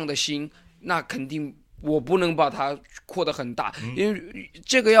欲望的心，那肯定。我不能把它扩得很大，因为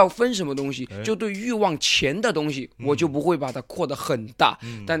这个要分什么东西。就对欲望钱的东西，我就不会把它扩得很大。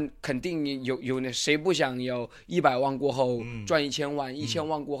但肯定有谁不想有100万过后赚1000万，1000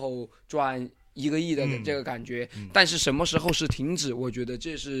万过后赚1个亿的这个感觉。但是什么时候是停止？我觉得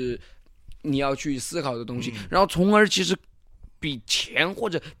这是你要去思考的东西。然后从而其实。比钱或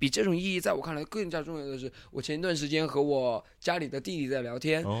者比这种意义，在我看来更加重要的是，我前一段时间和我家里的弟弟在聊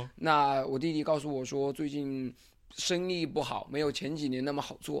天，那我弟弟告诉我说，最近生意不好，没有前几年那么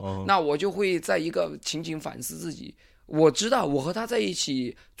好做，那我就会在一个情景反思自己。我知道我和他在一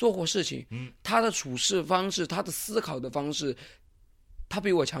起做过事情，他的处事方式，他的思考的方式。他比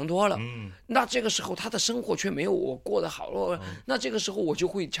我强多了，那这个时候他的生活却没有我过得好了，那这个时候我就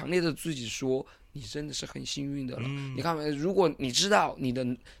会强烈的自己说，你真的是很幸运的了。你看，如果你知道你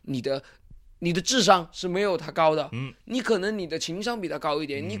的智商是没有他高的，你可能你的情商比他高一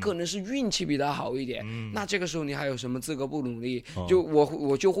点，你可能是运气比他好一点，那这个时候你还有什么资格不努力？就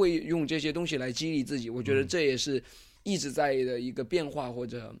我就会用这些东西来激励自己，我觉得这也是一直在的一个变化或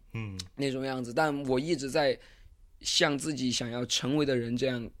者那种样子，但我一直在。向自己想要成为的人这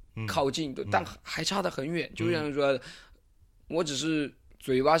样靠近，但还差得很远。就像说，我只是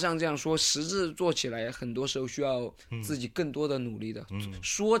嘴巴上这样说，实质做起来很多时候需要自己更多的努力的。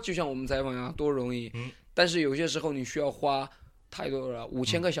说就像我们采访一样多容易，但是有些时候你需要花太多了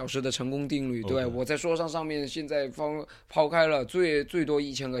，5000个小时的成功定律。对，我在说唱上面现在抛开了最多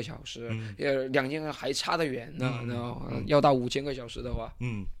1000个小时，2000个还差得远呢。要到5000个小时的话，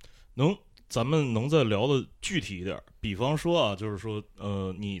咱们能再聊的具体一点，比方说啊，就是说，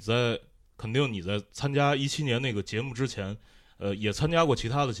肯定你在参加2017年那个节目之前，也参加过其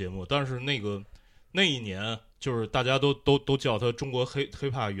他的节目，但是那一年，就是大家都叫它中国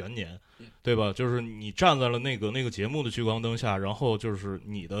hiphop元年，对吧？就是你站在了那个节目的聚光灯下，然后就是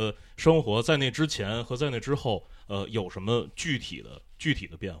你的生活在那之前和在那之后，有什么具体的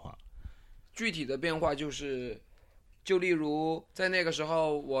变化？具体的变化就是。就例如在那个时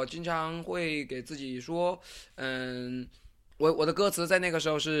候，我经常会给自己说，我的歌词在那个时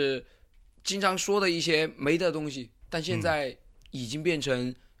候是经常说的一些没的东西，但现在已经变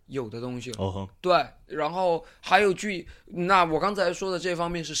成有的东西了。对，然后还有那我刚才说的这方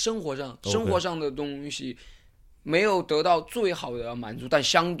面是生活上的东西没有得到最好的满足，但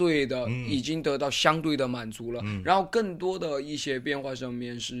相对的已经得到相对的满足了。然后更多的一些变化上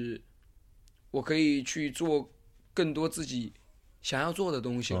面是，我可以去做。更多自己想要做的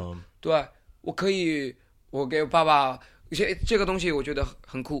东西，对，我给我爸爸这个东西我觉得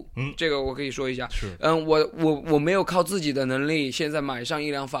很酷，这个我可以说一下。是，我没有靠自己的能力现在买上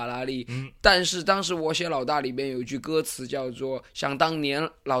一辆法拉利，但是当时我写老大里边有一句歌词叫做“想当年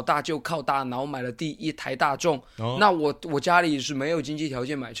老大就靠大脑买了第一台大众”，那我家里是没有经济条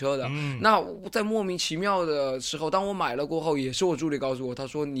件买车的，那在莫名其妙的时候，当我买了过后，也是我助理告诉我，他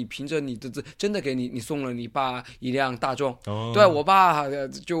说你凭着你的真的给你送了你爸一辆大众，对我爸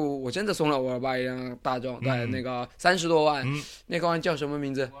我真的送了我爸一辆大众，对那个30多万，那个叫什么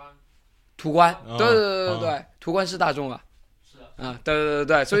名字？途观，对，途观是大众啊，是啊，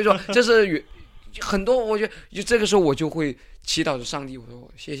对，所以说这是很多，我觉得就这个时候我就会祈祷着上帝，我说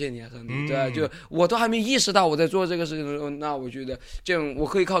谢谢你啊，上帝，对，就我都还没意识到我在做这个事情的时候，那我觉得这样我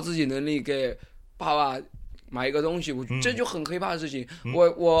可以靠自己能力给爸爸买一个东西，这就很可怕的事情。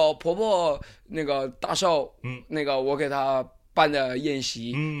我婆婆那个大寿，那个我给她办的宴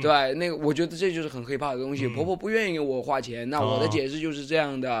席，对，那个我觉得这就是很可怕的东西。婆婆不愿意我花钱，那我的解释就是这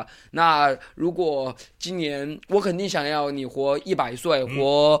样的。那如果今年我肯定想要你活100岁，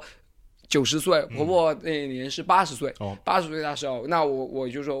活90岁，婆婆那年是80岁，80岁大寿，那我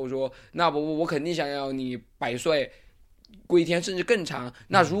就说，我说那我肯定想要你100岁。归天甚至更长，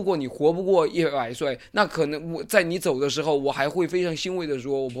那如果你活不过100岁，那可能我在你走的时候，我还会非常欣慰的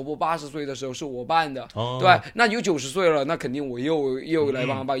说，我婆婆80岁的时候是我办的，对，那有90岁了，那肯定我又来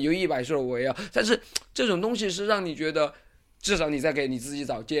帮她办，有100岁了我也要，但是这种东西是让你觉得，至少你在给你自己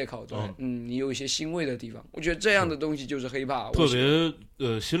找借口，对，你有一些欣慰的地方，我觉得这样的东西就是黑怕，特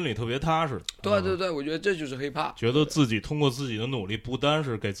别心里特别踏实，对，我觉得这就是黑怕，觉得自己通过自己的努力，不单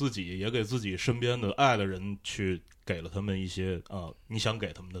是给自己，也给自己身边的爱的人去。给了他们一些你想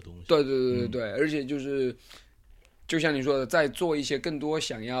给他们的东西。对，而且就像你说的，在做一些更多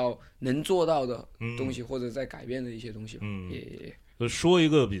想要能做到的东西，或者在改变的一些东西。说一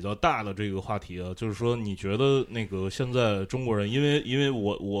个比较大的这个话题啊，就是说你觉得那个现在中国人，因为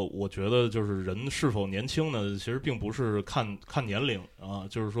我觉得就是人是否年轻呢，其实并不是看年龄啊，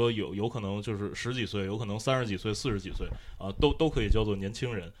就是说有可能就是10几岁，有可能30几岁、40几岁啊，都可以叫做年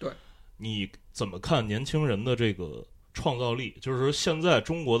轻人。对。你怎么看年轻人的这个创造力？就是说，现在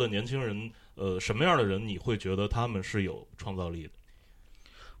中国的年轻人，什么样的人你会觉得他们是有创造力的？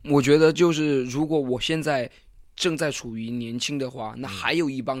我觉得就是，如果我现在正在处于年轻的话，那还有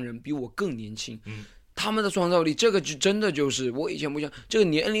一帮人比我更年轻，他们的创造力，这个就真的就是我以前不讲，这个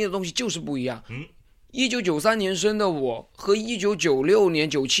年龄的东西就是不一样。1993年生的我和1996年、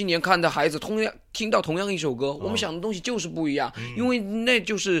97年看的孩子，听到同样一首歌，我们想的东西就是不一样，因为那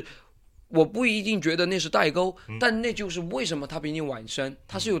就是。我不一定觉得那是代沟，但那就是为什么他比你晚生，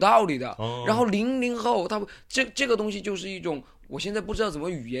他是有道理的。然后00后，他这个东西就是一种，我现在不知道怎么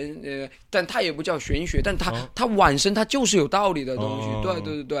语言，但他也不叫玄学，但他晚生他就是有道理的东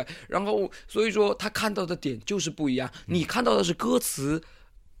西，对。然后所以说他看到的点就是不一样，你看到的是歌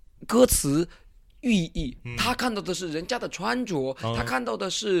词寓意，他看到的是人家的穿着，他看到的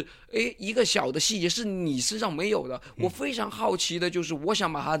是一个小的细节是你身上没有的。我非常好奇的就是，我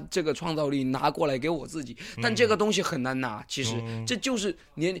想把他这个创造力拿过来给我自己，但这个东西很难拿。其实这就是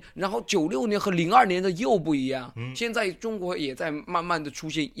然后96年和02年的又不一样。现在中国也在慢慢的出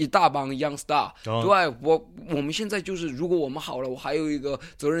现一大帮 young star。对，我们现在就是，如果我们好了，我还有一个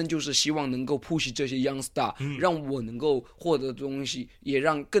责任就是希望能够 push 这些 young star，让我能够获得东西，也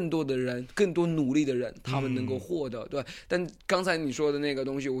让更多的人、更多努力的人，他们能够获得。对，但刚才你说的那个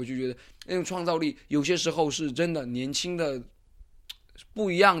东西，我就觉得那种创造力有些时候是真的年轻的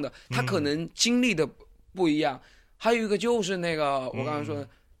不一样的，他可能经历的不一样。还有一个就是那个我刚刚说的，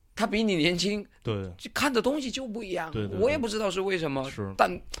他比你年轻，对，看的东西就不一样。对，我也不知道是为什么，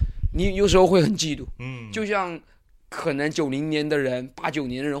但你有时候会很嫉妒。就像可能90年的人、89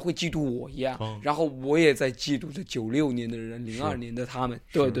年的人会嫉妒我一样，然后我也在嫉妒着96年的人、02年的他们。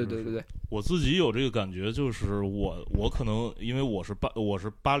对。我自己有这个感觉，就是我可能因为我是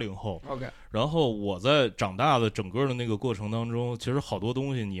80后 ，OK， 然后我在长大的整个的那个过程当中，其实好多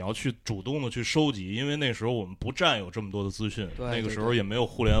东西你要去主动的去收集，因为那时候我们不占有这么多的资讯，那个时候也没有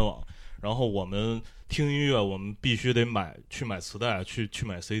互联网，然后我们听音乐，我们必须得去买磁带，去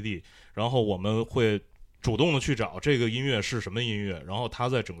买 CD， 然后我们会主动的去找这个音乐是什么音乐，然后它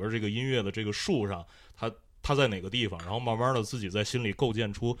在整个这个音乐的这个树上，它在哪个地方，然后慢慢的自己在心里构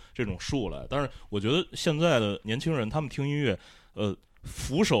建出这种树来。但是我觉得现在的年轻人他们听音乐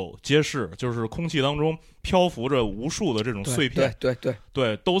俯首皆是，就是空气当中漂浮着无数的这种碎片，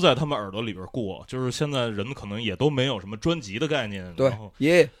对，都在他们耳朵里边过。就是现在人可能也都没有什么专辑的概念，然后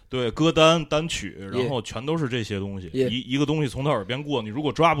对歌单曲，然后全都是这些东西，一个东西从他耳边过，你如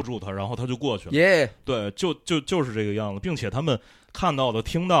果抓不住他，然后他就过去了，对，就是这个样子，并且他们看到的、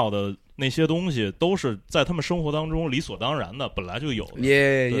听到的那些东西都是在他们生活当中理所当然的，本来就有的。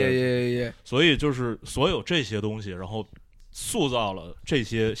耶。所以就是所有这些东西，然后塑造了这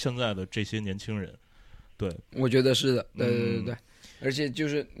些现在的这些年轻人。对，我觉得是的，对。而且就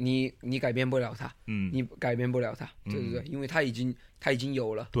是你改变不了他，你改变不了他，对，因为他已经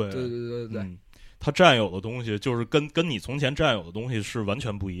有了，对。他占有的东西就是跟你从前占有的东西是完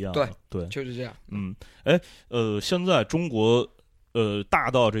全不一样的，对，就是这样。现在中国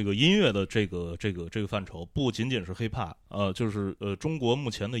大到这个音乐的这个范畴，不仅仅是 hiphop， 就是中国目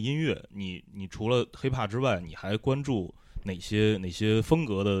前的音乐，你除了 hiphop 之外，你还关注哪些风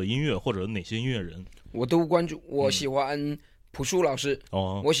格的音乐或者哪些音乐人？我都关注，我喜欢朴树老师，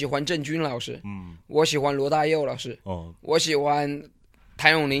我喜欢郑钧老师，我喜欢罗大佑老师，我喜欢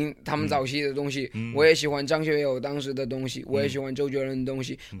谭咏麟他们早期的东西，我也喜欢张学友当时的东西，我也喜欢周杰伦的东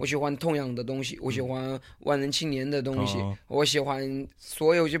西，我喜欢痛仰的东西，我喜欢万人青年的东西，我喜欢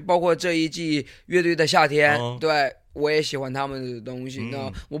所有，就包括这一季乐队的夏天，对，我也喜欢他们的东西。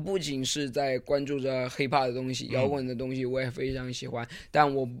那我不仅是在关注着 hiphop 的东西，摇滚的东西我也非常喜欢，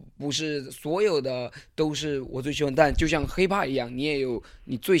但我不是所有的都是我最喜欢，但就像 hiphop 一样，你也有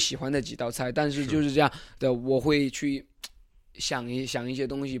你最喜欢的几道菜，但是就是这样的，我会去想一些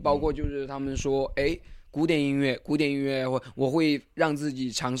东西，包括就是他们说古典音乐我会让自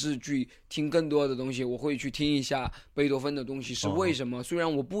己尝试去听更多的东西，我会去听一下贝多芬的东西是为什么，虽然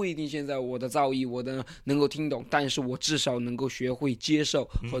我不一定现在我的造诣我的能够听懂，但是我至少能够学会接受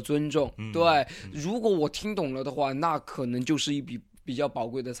和尊重，对，如果我听懂了的话，那可能就是一笔比较宝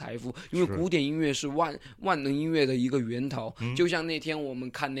贵的财富，因为古典音乐是万能音乐的一个源头，就像那天我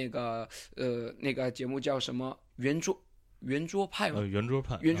们看那个节目叫什么圆桌派吗？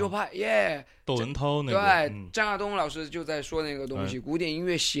圆桌派，耶！窦文涛那个，对，张亚东老师就在说那个东西，古典音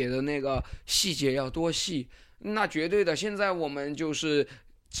乐写的那个细节要多细，那绝对的。现在我们就是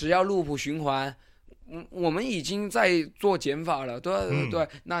只要录谱循环，我们已经在做减法了，对。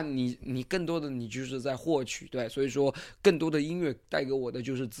那你更多的你就是在获取，对，所以说更多的音乐带给我的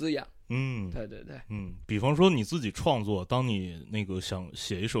就是滋养。对，比方说你自己创作，当你那个想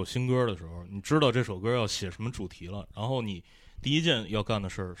写一首新歌的时候，你知道这首歌要写什么主题了，然后你第一件要干的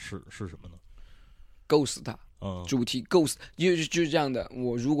事儿是什么呢？构思它，主题构思就是这样的。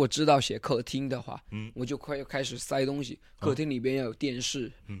我如果知道写客厅的话，我就开始塞东西。客厅里边要有电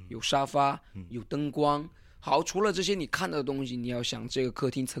视，有沙发，有灯光。好，除了这些你看到的东西，你要想这个客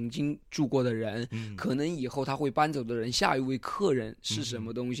厅曾经住过的人，可能以后他会搬走的人，下一位客人是什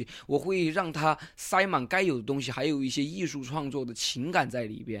么东西，我会让他塞满该有的东西，还有一些艺术创作的情感在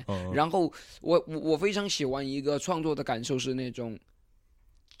里边。然后我非常喜欢一个创作的感受是那种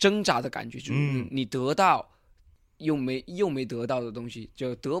挣扎的感觉，就是你得到又没得到的东西，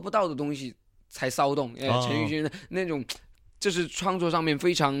就得不到的东西才骚动。陈奕迅那种。这是创作上面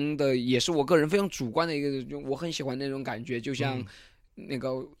非常的，也是我个人非常主观的一个，我很喜欢那种感觉。就像那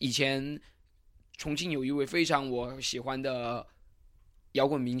个以前重庆有一位非常我喜欢的摇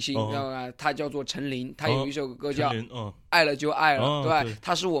滚明星，他叫做陈琳，他有一首歌叫《爱了就爱了》，对，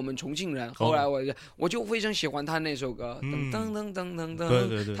他是我们重庆人。后来我就非常喜欢他那首歌，噔噔噔噔噔噔，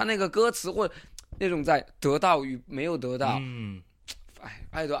对，他那个歌词或者那种在得到与没有得到。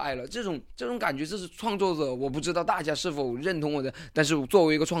爱都爱了，这种感觉，这是创作者，我不知道大家是否认同我的，但是作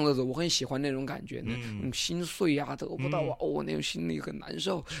为一个创作者，我很喜欢那种感觉，那种心碎啊，得不到啊，那种心里很难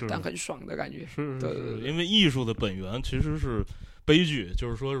受，但很爽的感觉。是，因为艺术的本源其实是悲剧，就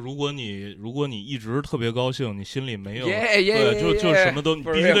是说，如果你一直特别高兴，你心里没有，对，就什么都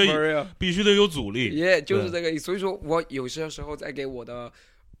必须得有阻力，就是这个。所以说我有些时候在给我的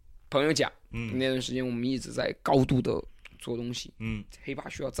朋友讲，那段时间我们一直在高度的做东西，黑怕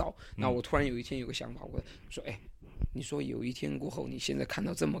需要造。那我突然有一天有个想法，我说，你说有一天过后，你现在看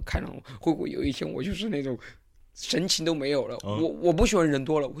到这么开朗，会不会有一天我就是那种神情都没有了？我不喜欢人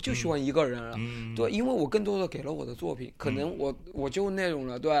多了，我就喜欢一个人了。对，因为我更多的给了我的作品，可能我就那种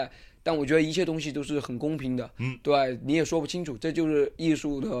了，对。但我觉得一切东西都是很公平的，对，你也说不清楚，这就是艺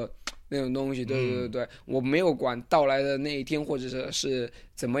术的那种东西，对，我没有管到来的那一天或者是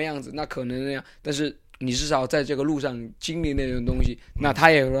怎么样子，那可能那样，但是你至少在这个路上经历那种东西，那他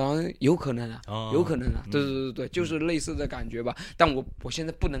也有可能啊，有可能啊，对，就是类似的感觉吧。但我现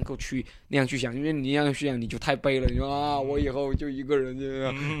在不能够去那样去想，因为你那样去想你就太悲了。你说我以后就一个人，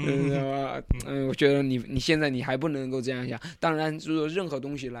我觉得你现在你还不能够这样想。当然，就是说任何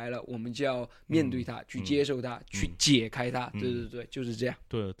东西来了，我们就要面对它，去接受它，去解开它。对，就是这样。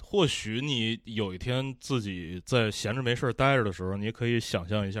对，或许你有一天自己在闲着没事待着的时候，你也可以想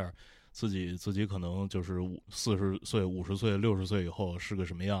象一下。自己可能就是40岁、50岁、60岁以后是个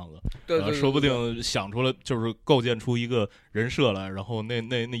什么样子，对，说不定想出来就是构建出一个人设来，然后那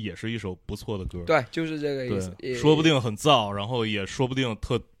也是一首不错的歌，对，就是这个意思，说不定很燥，然后也说不定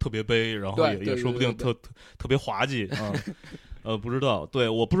特别悲，然后也说不定特别滑稽啊。不知道，对，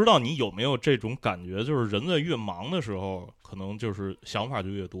我不知道你有没有这种感觉，就是人在越忙的时候，可能就是想法就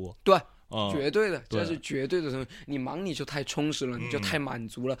越多。对，绝对的，这是绝对的东西。你忙你就太充实了，你就太满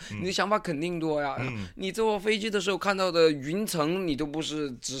足了，你的想法肯定多呀。你坐飞机的时候看到的云层，你都不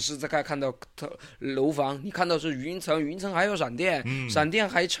是只是在看到楼房，你看到是云层，云层还有闪电，闪电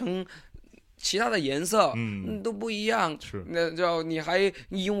还成其他的颜色，都不一样。是，那叫你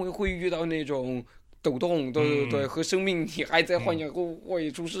因为会遇到那种抖动，对，和生命你还在幻想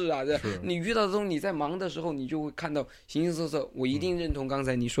会出事啊！你遇到的东西，你在忙的时候，你就会看到形形色色。我一定认同刚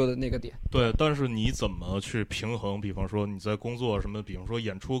才你说的那个点。对，但是你怎么去平衡？比方说你在工作什么，比方说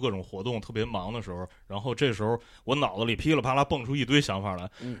演出各种活动特别忙的时候，然后这时候我脑子里噼里啪啦蹦出一堆想法来，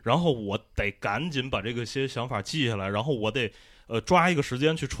然后我得赶紧把这些想法记下来，然后我得抓一个时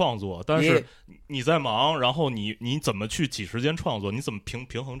间去创作。但是你在忙，然后你怎么去挤时间创作？你怎么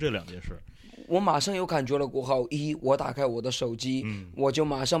平衡这两件事？我马上有感觉了过后，我打开我的手机，我就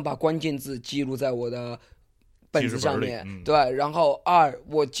马上把关键字记录在我的本子上面，对，然后2，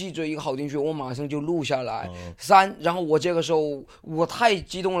我记着一个好听曲，我马上就录下来，3，然后我这个时候我太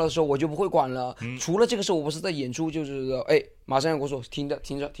激动了的时候，我就不会管了，除了这个时候我不是在演出，就是马上要跟我说停着，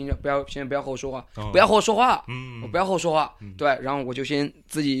现在不要和我说话，不要和我说话，不要和我说话，对，然后我就先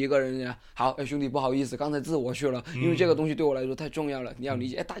自己一个人，好，兄弟不好意思，刚才自我去了，因为这个东西对我来说太重要了，你要理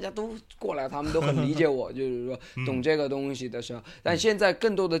解，大家都过来，他们都很理解我，就是说懂这个东西的时候，但现在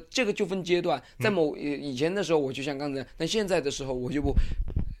更多的这个就分阶段，在以前的时候我就像刚才，但现在的时候我就不。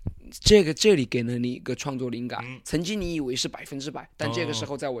这里给了你一个创作灵感，曾经你以为是100%，但这个时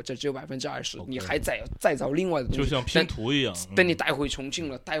候在我这只有20%，你还再找另外的东西，就像拼图一样。等你带回重庆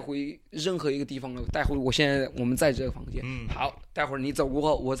了，带回任何一个地方了，带回我们在这个房间，好，待会儿你走过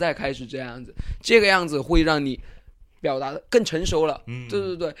后，我再开始这样子，这个样子会让你表达的更成熟了。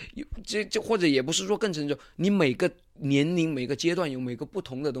对，这或者也不是说更成熟，你每个年龄每个阶段有每个不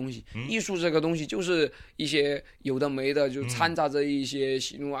同的东西，艺术这个东西就是一些有的没的，就掺杂着一些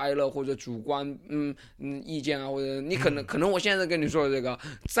喜怒哀乐或者主观意见啊，或者你可能我现在跟你说的这个，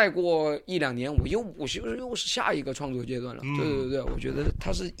再过1-2年我又是下一个创作阶段了。对，我觉得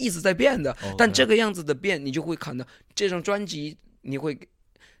它是一直在变的，但这个样子的变，你就会看到这张专辑，你会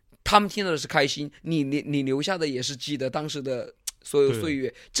他们听到的是开心，你留下的也是记得当时的所有岁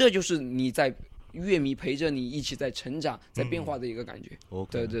月，这就是你在乐迷陪着你一起在成长在变化的一个感觉。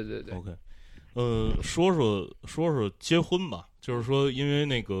对 OK。 说说结婚吧，就是说因为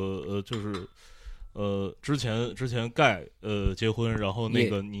那个就是之前盖结婚，然后那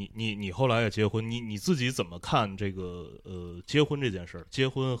个你后来也结婚，你自己怎么看这个结婚这件事儿？结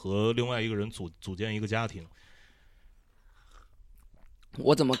婚和另外一个人组建一个家庭，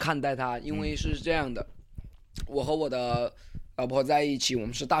我怎么看待它？因为是这样的，我和我的老婆在一起，我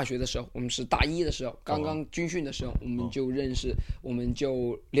们是大学的时候，我们是大1的时候，刚刚军训的时候，我们就认识，我们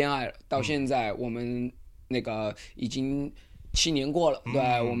就恋爱了。到现在我们那个已经7年过了，对，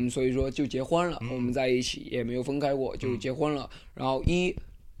我们所以说就结婚了。我们在一起也没有分开过，就结婚了。然后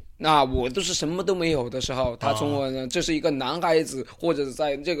那我都是什么都没有的时候，他从我呢，这是一个男孩子，或者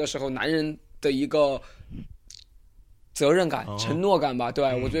在这个时候男人的一个责任感、承诺感吧，对，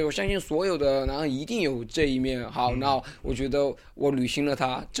我相信所有的男人一定有这一面。好，那我觉得我履行了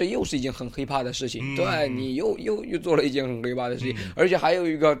它，这又是一件很黑怕的事情。对，你又做了一件很黑怕的事情，而且还有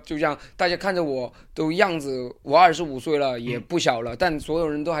一个，就像大家看着我都样子，我25岁了，也不小了，但所有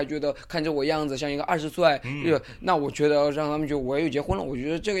人都还觉得看着我样子像一个20岁，那我觉得让他们觉得我又结婚了，我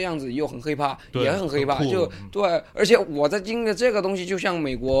觉得这个样子又很黑怕，也很黑怕，就对。而且我在经历这个东西，就像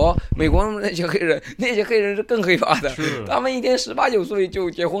美国那些黑人是更黑怕的。他们一天18、19岁就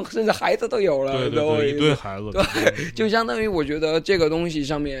结婚，甚至孩子都有了，对，一堆孩子，对，就相当于我觉得这个东西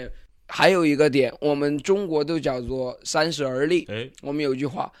上面还有一个点，我们中国都叫做30而立。我们有一句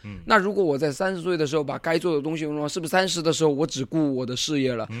话，那如果我在30岁的时候把该做的东西用的话，是不是30的时候我只顾我的事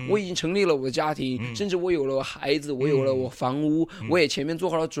业了？我已经成立了我的家庭，甚至我有了孩子，我有了我房屋，我也前面做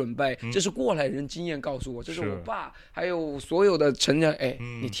好了准备。这是过来人经验告诉我，这是我爸还有所有的成人。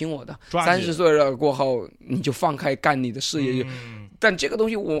你听我的，30岁了过后你就放开干你的事业。但这个东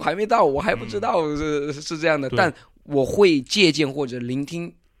西我还没到，我还不知道是这样的，但我会借鉴或者聆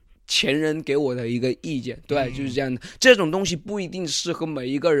听前人给我的一个意见，对，就是这样的。这种东西不一定适合每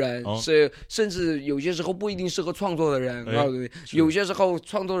一个人，甚至有些时候不一定适合创作的人。有些时候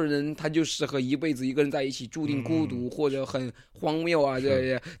创作的人他就适合一辈子一个人在一起，注定孤独或者很荒谬啊，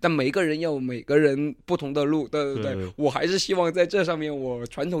这。但每个人要有每个人不同的路，对。我还是希望在这上面我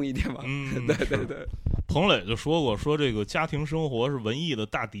传统一点嘛。对。彭磊就说过，说这个家庭生活是文艺的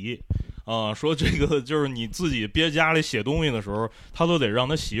大敌。说这个就是你自己憋家里写东西的时候，他都得让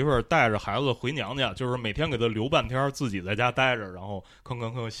他媳妇儿带着孩子回娘家，就是每天给他留半天，自己在家待着，然后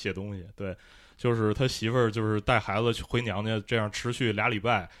吭写东西。对，就是他媳妇儿就是带孩子回娘家，这样持续2礼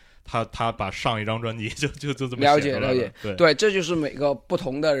拜，他把上一张专辑就这么了解对，这就是每个不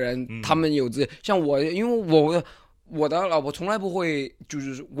同的人，他们有像我，因为我的老婆从来不会，就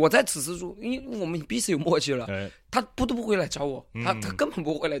是我在此时说，因为我们彼此有默契了，她不会来找我，她根本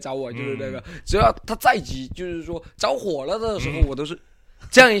不会来找我，就是这个，只要她再急，就是说着火了的时候，我都是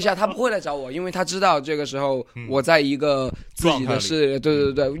这样一下，她不会来找我，因为她知道这个时候我在一个自己的事，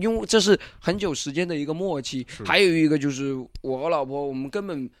对，因为这是很久时间的一个默契。还有一个就是我和老婆，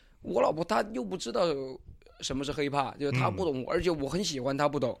我老婆她又不知道什么是hiphop，就是他不懂，而且我很喜欢他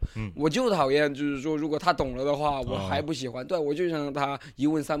不懂，我就讨厌，就是说如果他懂了的话，我还不喜欢。对，我就想让他一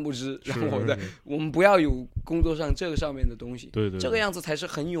问三不知，然后我们不要有工作上这个上面的东西，对，这个样子才是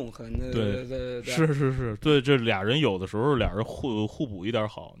很永恒的。对，是，对，这俩人有的时候俩人互补一点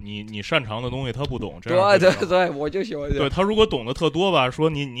好，你擅长的东西他不懂，这样对，我就喜欢这样。对，他如果懂得特多吧，说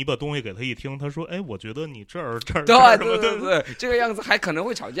你把东西给他一听，他说哎，我觉得你这儿对，这个样子还可能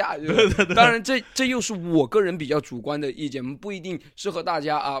会吵架。对，当然这又是我个人比较主观的意见，不一定适合大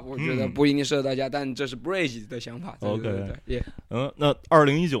家啊。我觉得不一定适合大家，但这是 Bridge 的想法。OK， 对，那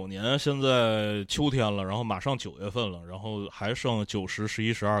2019年现在秋天了，然后马上9月份了，然后还剩9、10、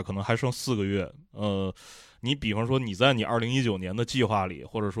11、12，可能还剩4个月。你比方说你在你2019年的计划里，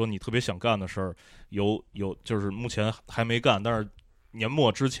或者说你特别想干的事儿，有就是目前还没干，但是年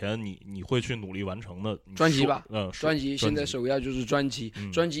末之前你会去努力完成的专辑吧？专辑现在首要就是专辑，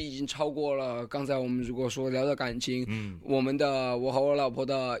专辑已经超过了刚才我们如果说聊的感情，我和我老婆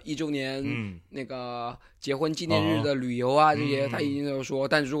的1周年，那个结婚纪念日的旅游啊这些，他已经有说，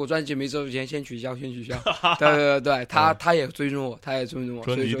但如果专辑没做之前先取消。对，他也尊重我，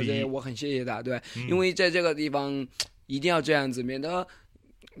所以说这些我很谢谢他。对，因为在这个地方一定要这样子，免得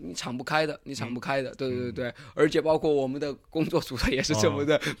你敞不开的，对，而且包括我们的工作组的也是这么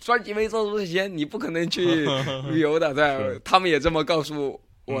的，专辑没做出之前，你不可能去旅游的，对，他们也这么告诉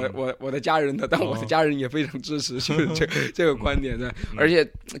我的家人的，但我的家人也非常支持，就是这个观点，对，而且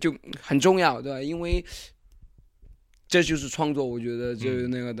就很重要，对，因为这就是创作，我觉得就是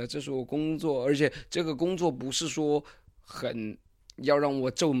那个的，这是我工作，而且这个工作不是说很要让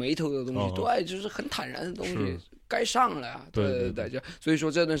我皱眉头的东西，对，就是很坦然的东西。该上了呀，对，所以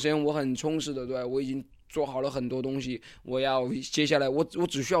说这段时间我很充实的，对，我已经做好了很多东西，我要接下来我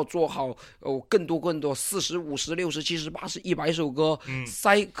只需要做好更多40、50、60、70、80、100首歌，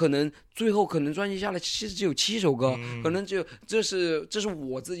可能最后可能专辑下来其实只有7首歌，可能这是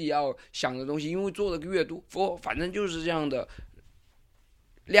我自己要想的东西，因为做的越多，反正就是这样的。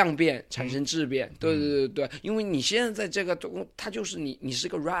量变产生质变，对，因为你现在在这个他就是你是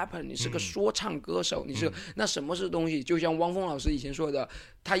个 rapper， 你是个说唱歌手，你是那什么是东西？就像汪峰老师以前说的，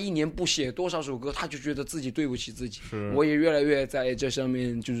他1年不写多少首歌，他就觉得自己对不起自己。我也越来越在这上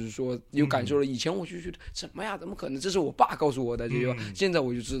面，就是说有感受了。以前我就觉得什么呀，怎么可能？这是我爸告诉我的这句话。现在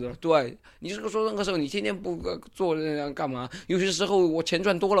我就知道，对你是个说唱歌手，你天天不做这样干嘛？有些时候我钱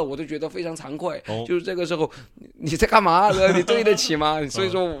赚多了，我都觉得非常惭愧。就是这个时候你在干嘛？你对得起吗？所以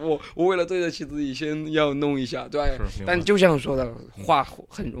说我为了对得起自己，先要弄一下，对。但就像说的话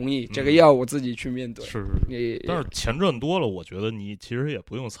很容易，这个要我自己去面对。是。但是钱赚多了，我觉得你其实也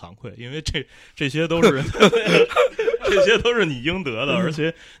不用惭愧，因为这些都是这些都是你应得的，而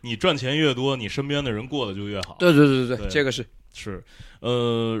且你赚钱越多，你身边的人过得就越好。对，这个是。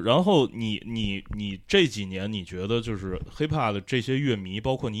然后你这几年你觉得就是 hiphop 的这些乐迷，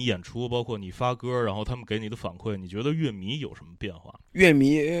包括你演出，包括你发歌，然后他们给你的反馈，你觉得乐迷有什么变化？乐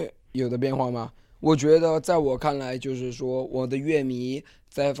迷有的变化吗？我觉得在我看来，就是说我的乐迷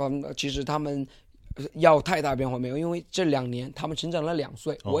其实他们要太大变化没有，因为这2年他们成长了2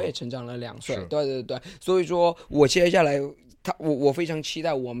岁，我也成长了2岁，对，所以说我接下来我非常期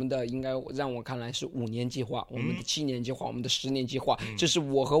待我们的，应该让我看来是5年计划，我们的7年计划，我们的10年计划，这是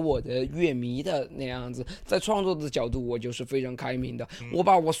我和我的乐迷的那样子。在创作的角度，我就是非常开明的，我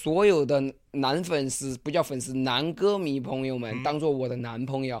把我所有的男粉丝，不叫粉丝，男歌迷朋友们当做我的男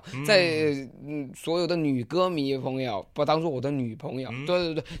朋友，在所有的女歌迷朋友不当做我的女朋友。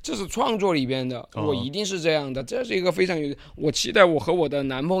对，这是创作里边的，我一定是这样的，这是一个非常我期待我和我的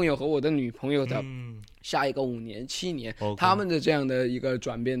男朋友和我的女朋友的。下一个5年、7年，他们的这样的一个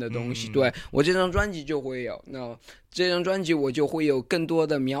转变的东西，对我这张专辑就会有。那这张专辑我就会有更多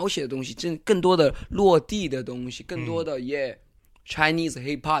的描写的东西，更多的落地的东西，更多的Chinese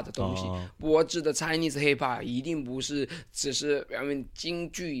hip hop 的东西。我指的 Chinese hip hop 一定不是只是京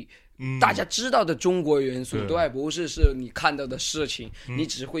剧。大家知道的中国元素，对，不是你看到的事情，你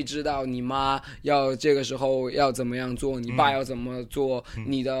只会知道你妈要这个时候要怎么样做，你爸要怎么做，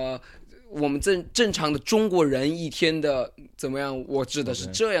你的。我们正常的中国人一天的怎么样？我指的是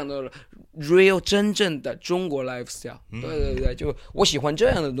这样的 real 真正的中国 lifestyle。对，就我喜欢这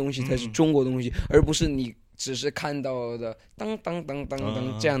样的东西才是中国东西，而不是你只是看到的当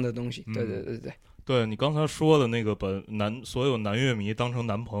这样的东西。对。对，你刚才说的那个把所有男乐迷当成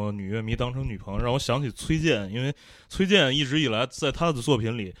男朋友，女乐迷当成女朋友，让我想起崔健，因为崔健一直以来在他的作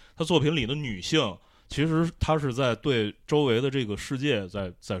品里，他作品里的女性。其实他是在对周围的这个世界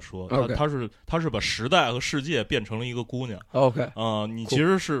在说，他是把时代和世界变成了一个姑娘。OK， 你其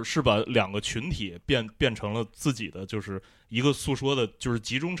实是把2个群体变成了自己的，就是一个诉说的，就是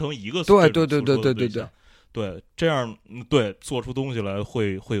集中成一个。对，这样对做出东西来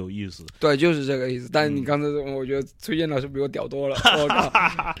会有意思。对，就是这个意思。但是你刚才我觉得崔健老师比我屌多了，我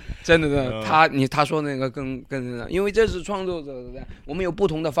靠，真的，他说那个更因为这是创作者的，我们有不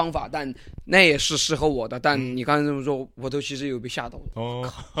同的方法，但那也是适合我的。但你刚才这么说，我都其实有被吓到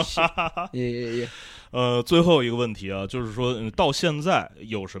了。最后一个问题啊，就是说到现在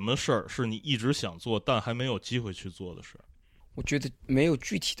有什么事儿是你一直想做但还没有机会去做的事儿？我觉得没有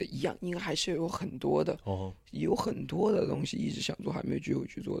具体的一样，应该还是有很多的，有很多的东西一直想做还没有机会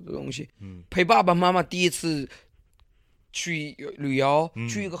去做的东西。陪爸爸妈妈第一次去旅游，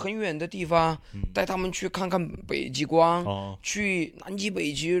去一个很远的地方，带他们去看看北极光，去南极、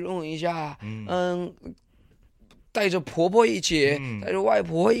北极弄一下，带着婆婆一起，带着外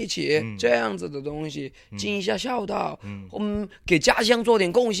婆一起，这样子的东西，尽一下孝道，给家乡做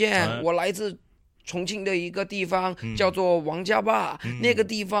点贡献。我来自重庆的一个地方叫做王家坝，那个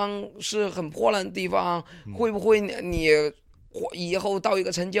地方是很破烂的地方，会不会你以后到一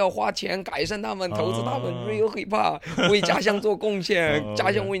个城就要花钱改善他们，投资他们 real hip hop， 为家乡做贡献，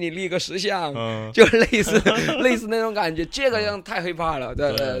家乡为你立个石像，就类似那种感觉，这个样太 hip hop 了。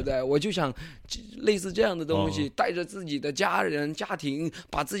对，我就想类似这样的东西，带着自己的家庭，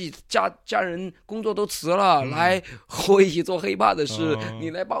把自己家人工作都辞了，来和我一起做 hip hop 的事，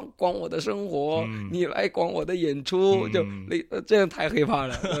你来管我的生活，你来管我的演出，就这样太 hip hop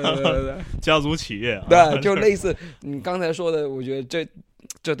了。对，家族企业，对，就类似你刚才说的，我觉得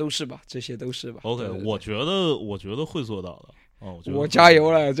这都是吧，这些都是吧。OK， 我觉得会做到的。我加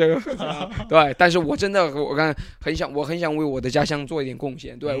油了，这个对，但是我真的我很想为我的家乡做一点贡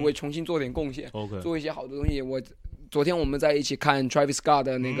献，对，为重庆做点贡献，做一些好的东西。昨天我们在一起看 Travis Scott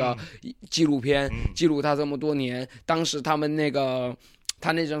的那个纪录片，记录他这么多年，当时他们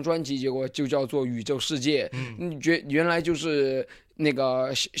他那张专辑结果就叫做《宇宙世界》，原来就是那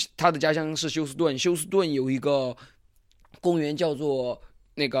个他的家乡是休斯顿有一个公园叫做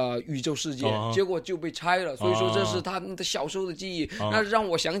那个宇宙世界，结果就被拆了，所以说这是他的小时候的记忆。那让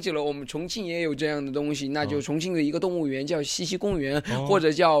我想起了我们重庆也有这样的东西，那就重庆的一个动物园叫西溪公园，或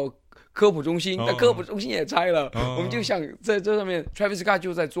者叫科普中心，但科普中心也拆了。我们就想在这上面 Travis Scott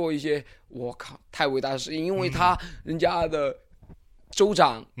就在做一些我靠太伟大的事情，因为人家的州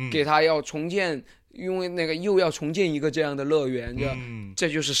长给他要重建，因为那个又要重建一个这样的乐园，这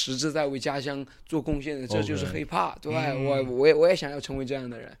就是实质在为家乡做贡献的，这就是 hip hop， 对吧？我也想要成为这样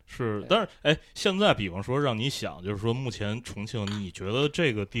的人。是，但是现在比方说让你想，就是说目前重庆你觉得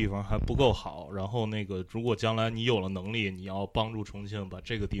这个地方还不够好，然后如果将来你有了能力，你要帮助重庆把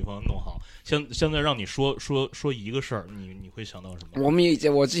这个地方弄好，现在让你说一个事儿，你会想到什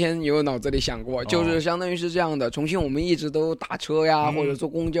么？我之前有脑子里想过，就是相当于是这样的，重庆我们一直都打车呀，或者坐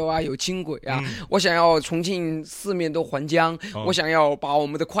公交啊，有轻轨啊，我想要重庆四面都环江，我想要把我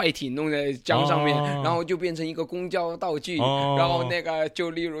们的快艇弄在江上面，然后就变成一个公交道具，然后那个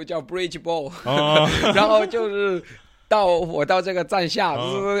就例如叫 bridge ball，然后就是我到这个站下，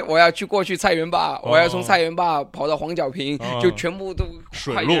就是我要过去菜园坝，我要从菜园坝跑到黄角坪，就全部都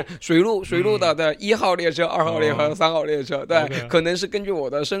水路的对，1号列车、2号列车、3号列车，对，可能是根据我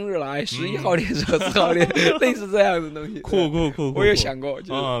的生日来，11号列车、4号列车，类似这样的东西。酷，我有想过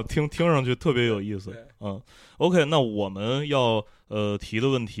听上去特别有意思。OK， 那我们要提的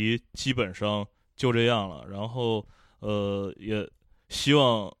问题基本上就这样了，然后也希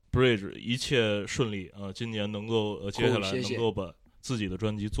望 Bridge 一切顺利啊，今年能够接下来能够把自己的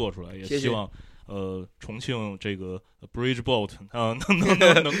专辑做出来，也希望重庆这个 Bridge Boat 啊能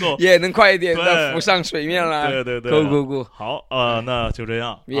够也能快一点的浮上水面来。对，酷。好那就这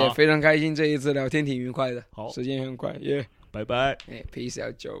样，也非常开心，这一次聊天挺愉快的，好，时间很快，耶，拜拜，peace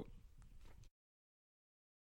out Joe。